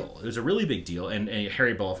deal. It was a really big deal, and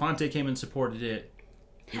Harry Belafonte came and supported it.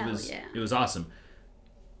 It was awesome.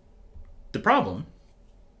 The problem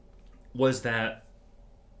was that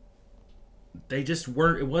they just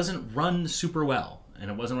weren't. It wasn't run super well, and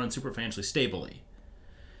it wasn't run super financially stably.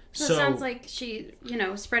 So it sounds like she,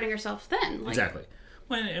 spreading herself thin. Exactly.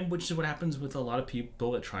 Well, and which is what happens with a lot of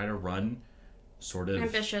people that try to run sort of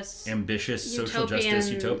ambitious social justice,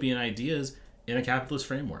 utopian ideas in a capitalist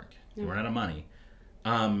framework. They run out of money.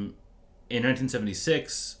 In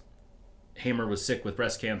 1976, Hamer was sick with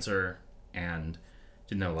breast cancer and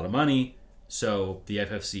didn't have a lot of money, so the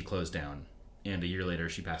FFC closed down. And a year later,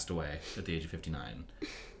 she passed away at the age of 59.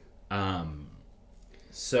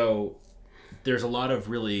 So there's a lot of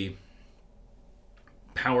really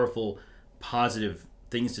powerful, positive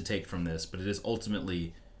things to take from this, but it is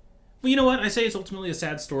ultimately... Well, you know what? I say it's ultimately a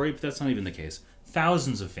sad story, but that's not even the case.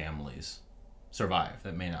 Thousands of families survive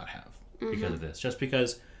that may not have because of this. Just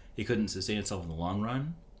because it couldn't sustain itself in the long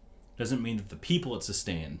run doesn't mean that the people it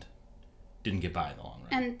sustained didn't get by in the long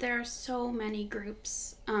run. And there are so many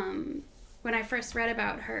groups. When I first read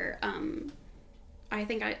about her, I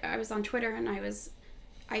think I was on Twitter and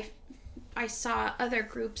I saw other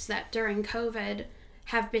groups that during COVID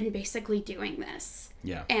have been basically doing this.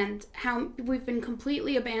 Yeah. And how we've been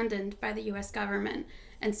completely abandoned by the U.S. government.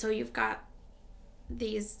 And so you've got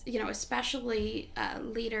these, especially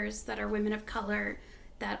leaders that are women of color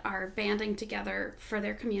that are banding together for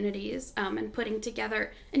their communities and putting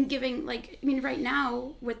together and giving, right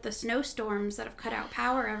now with the snowstorms that have cut out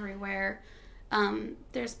power everywhere,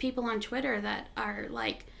 there's people on Twitter that are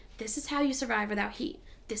like, this is how you survive without heat.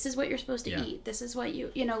 This is what you're supposed to eat. This is what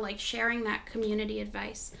sharing that community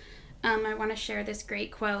advice. I want to share this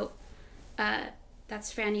great quote.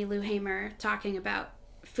 That's Fannie Lou Hamer talking about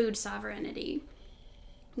food sovereignty.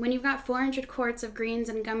 When you've got 400 quarts of greens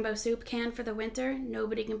and gumbo soup canned for the winter,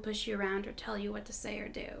 nobody can push you around or tell you what to say or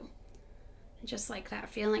do. And just that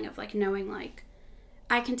feeling of knowing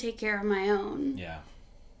I can take care of my own. Yeah.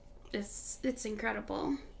 It's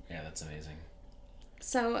incredible. Yeah, that's amazing.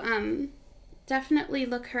 So, definitely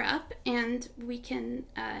look her up, and we can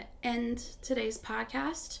end today's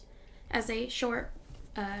podcast as a short,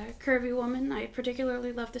 curvy woman. I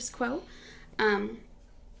particularly love this quote,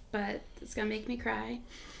 but it's gonna make me cry.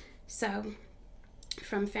 So,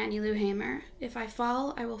 from Fannie Lou Hamer, if I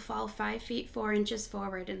fall, I will fall 5 feet 4 inches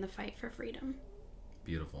forward in the fight for freedom.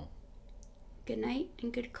 Beautiful. Good night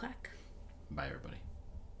and good cluck. Bye, everybody.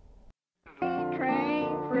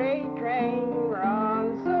 Freight train,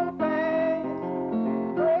 run so fast.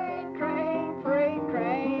 Freight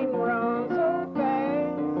train, run so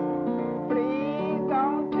fast. Please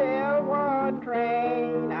don't tell what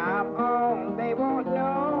train I'm on. They won't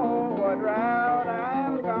know what route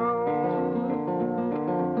I'm gone.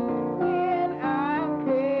 When I'm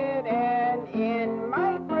dead and in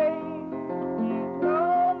my grave,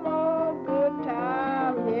 no more good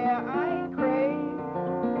time, yeah, I crave.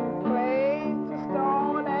 Place a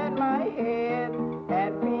stone at my head.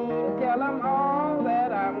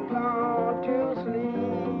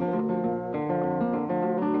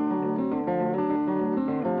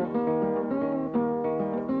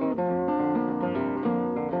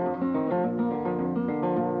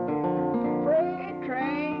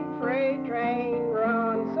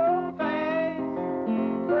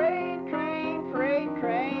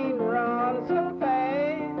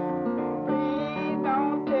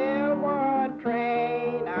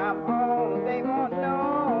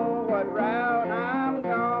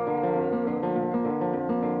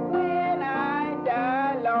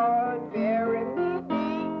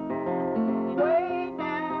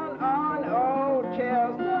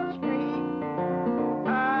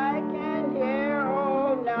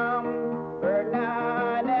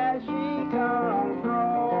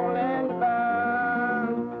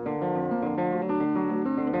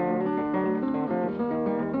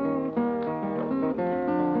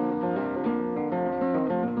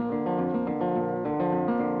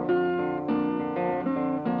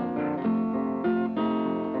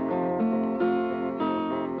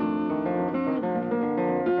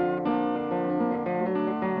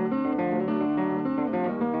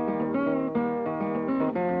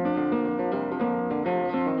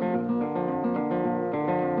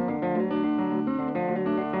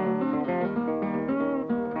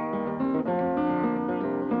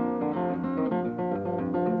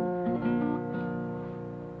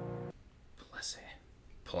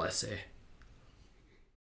 Plessy.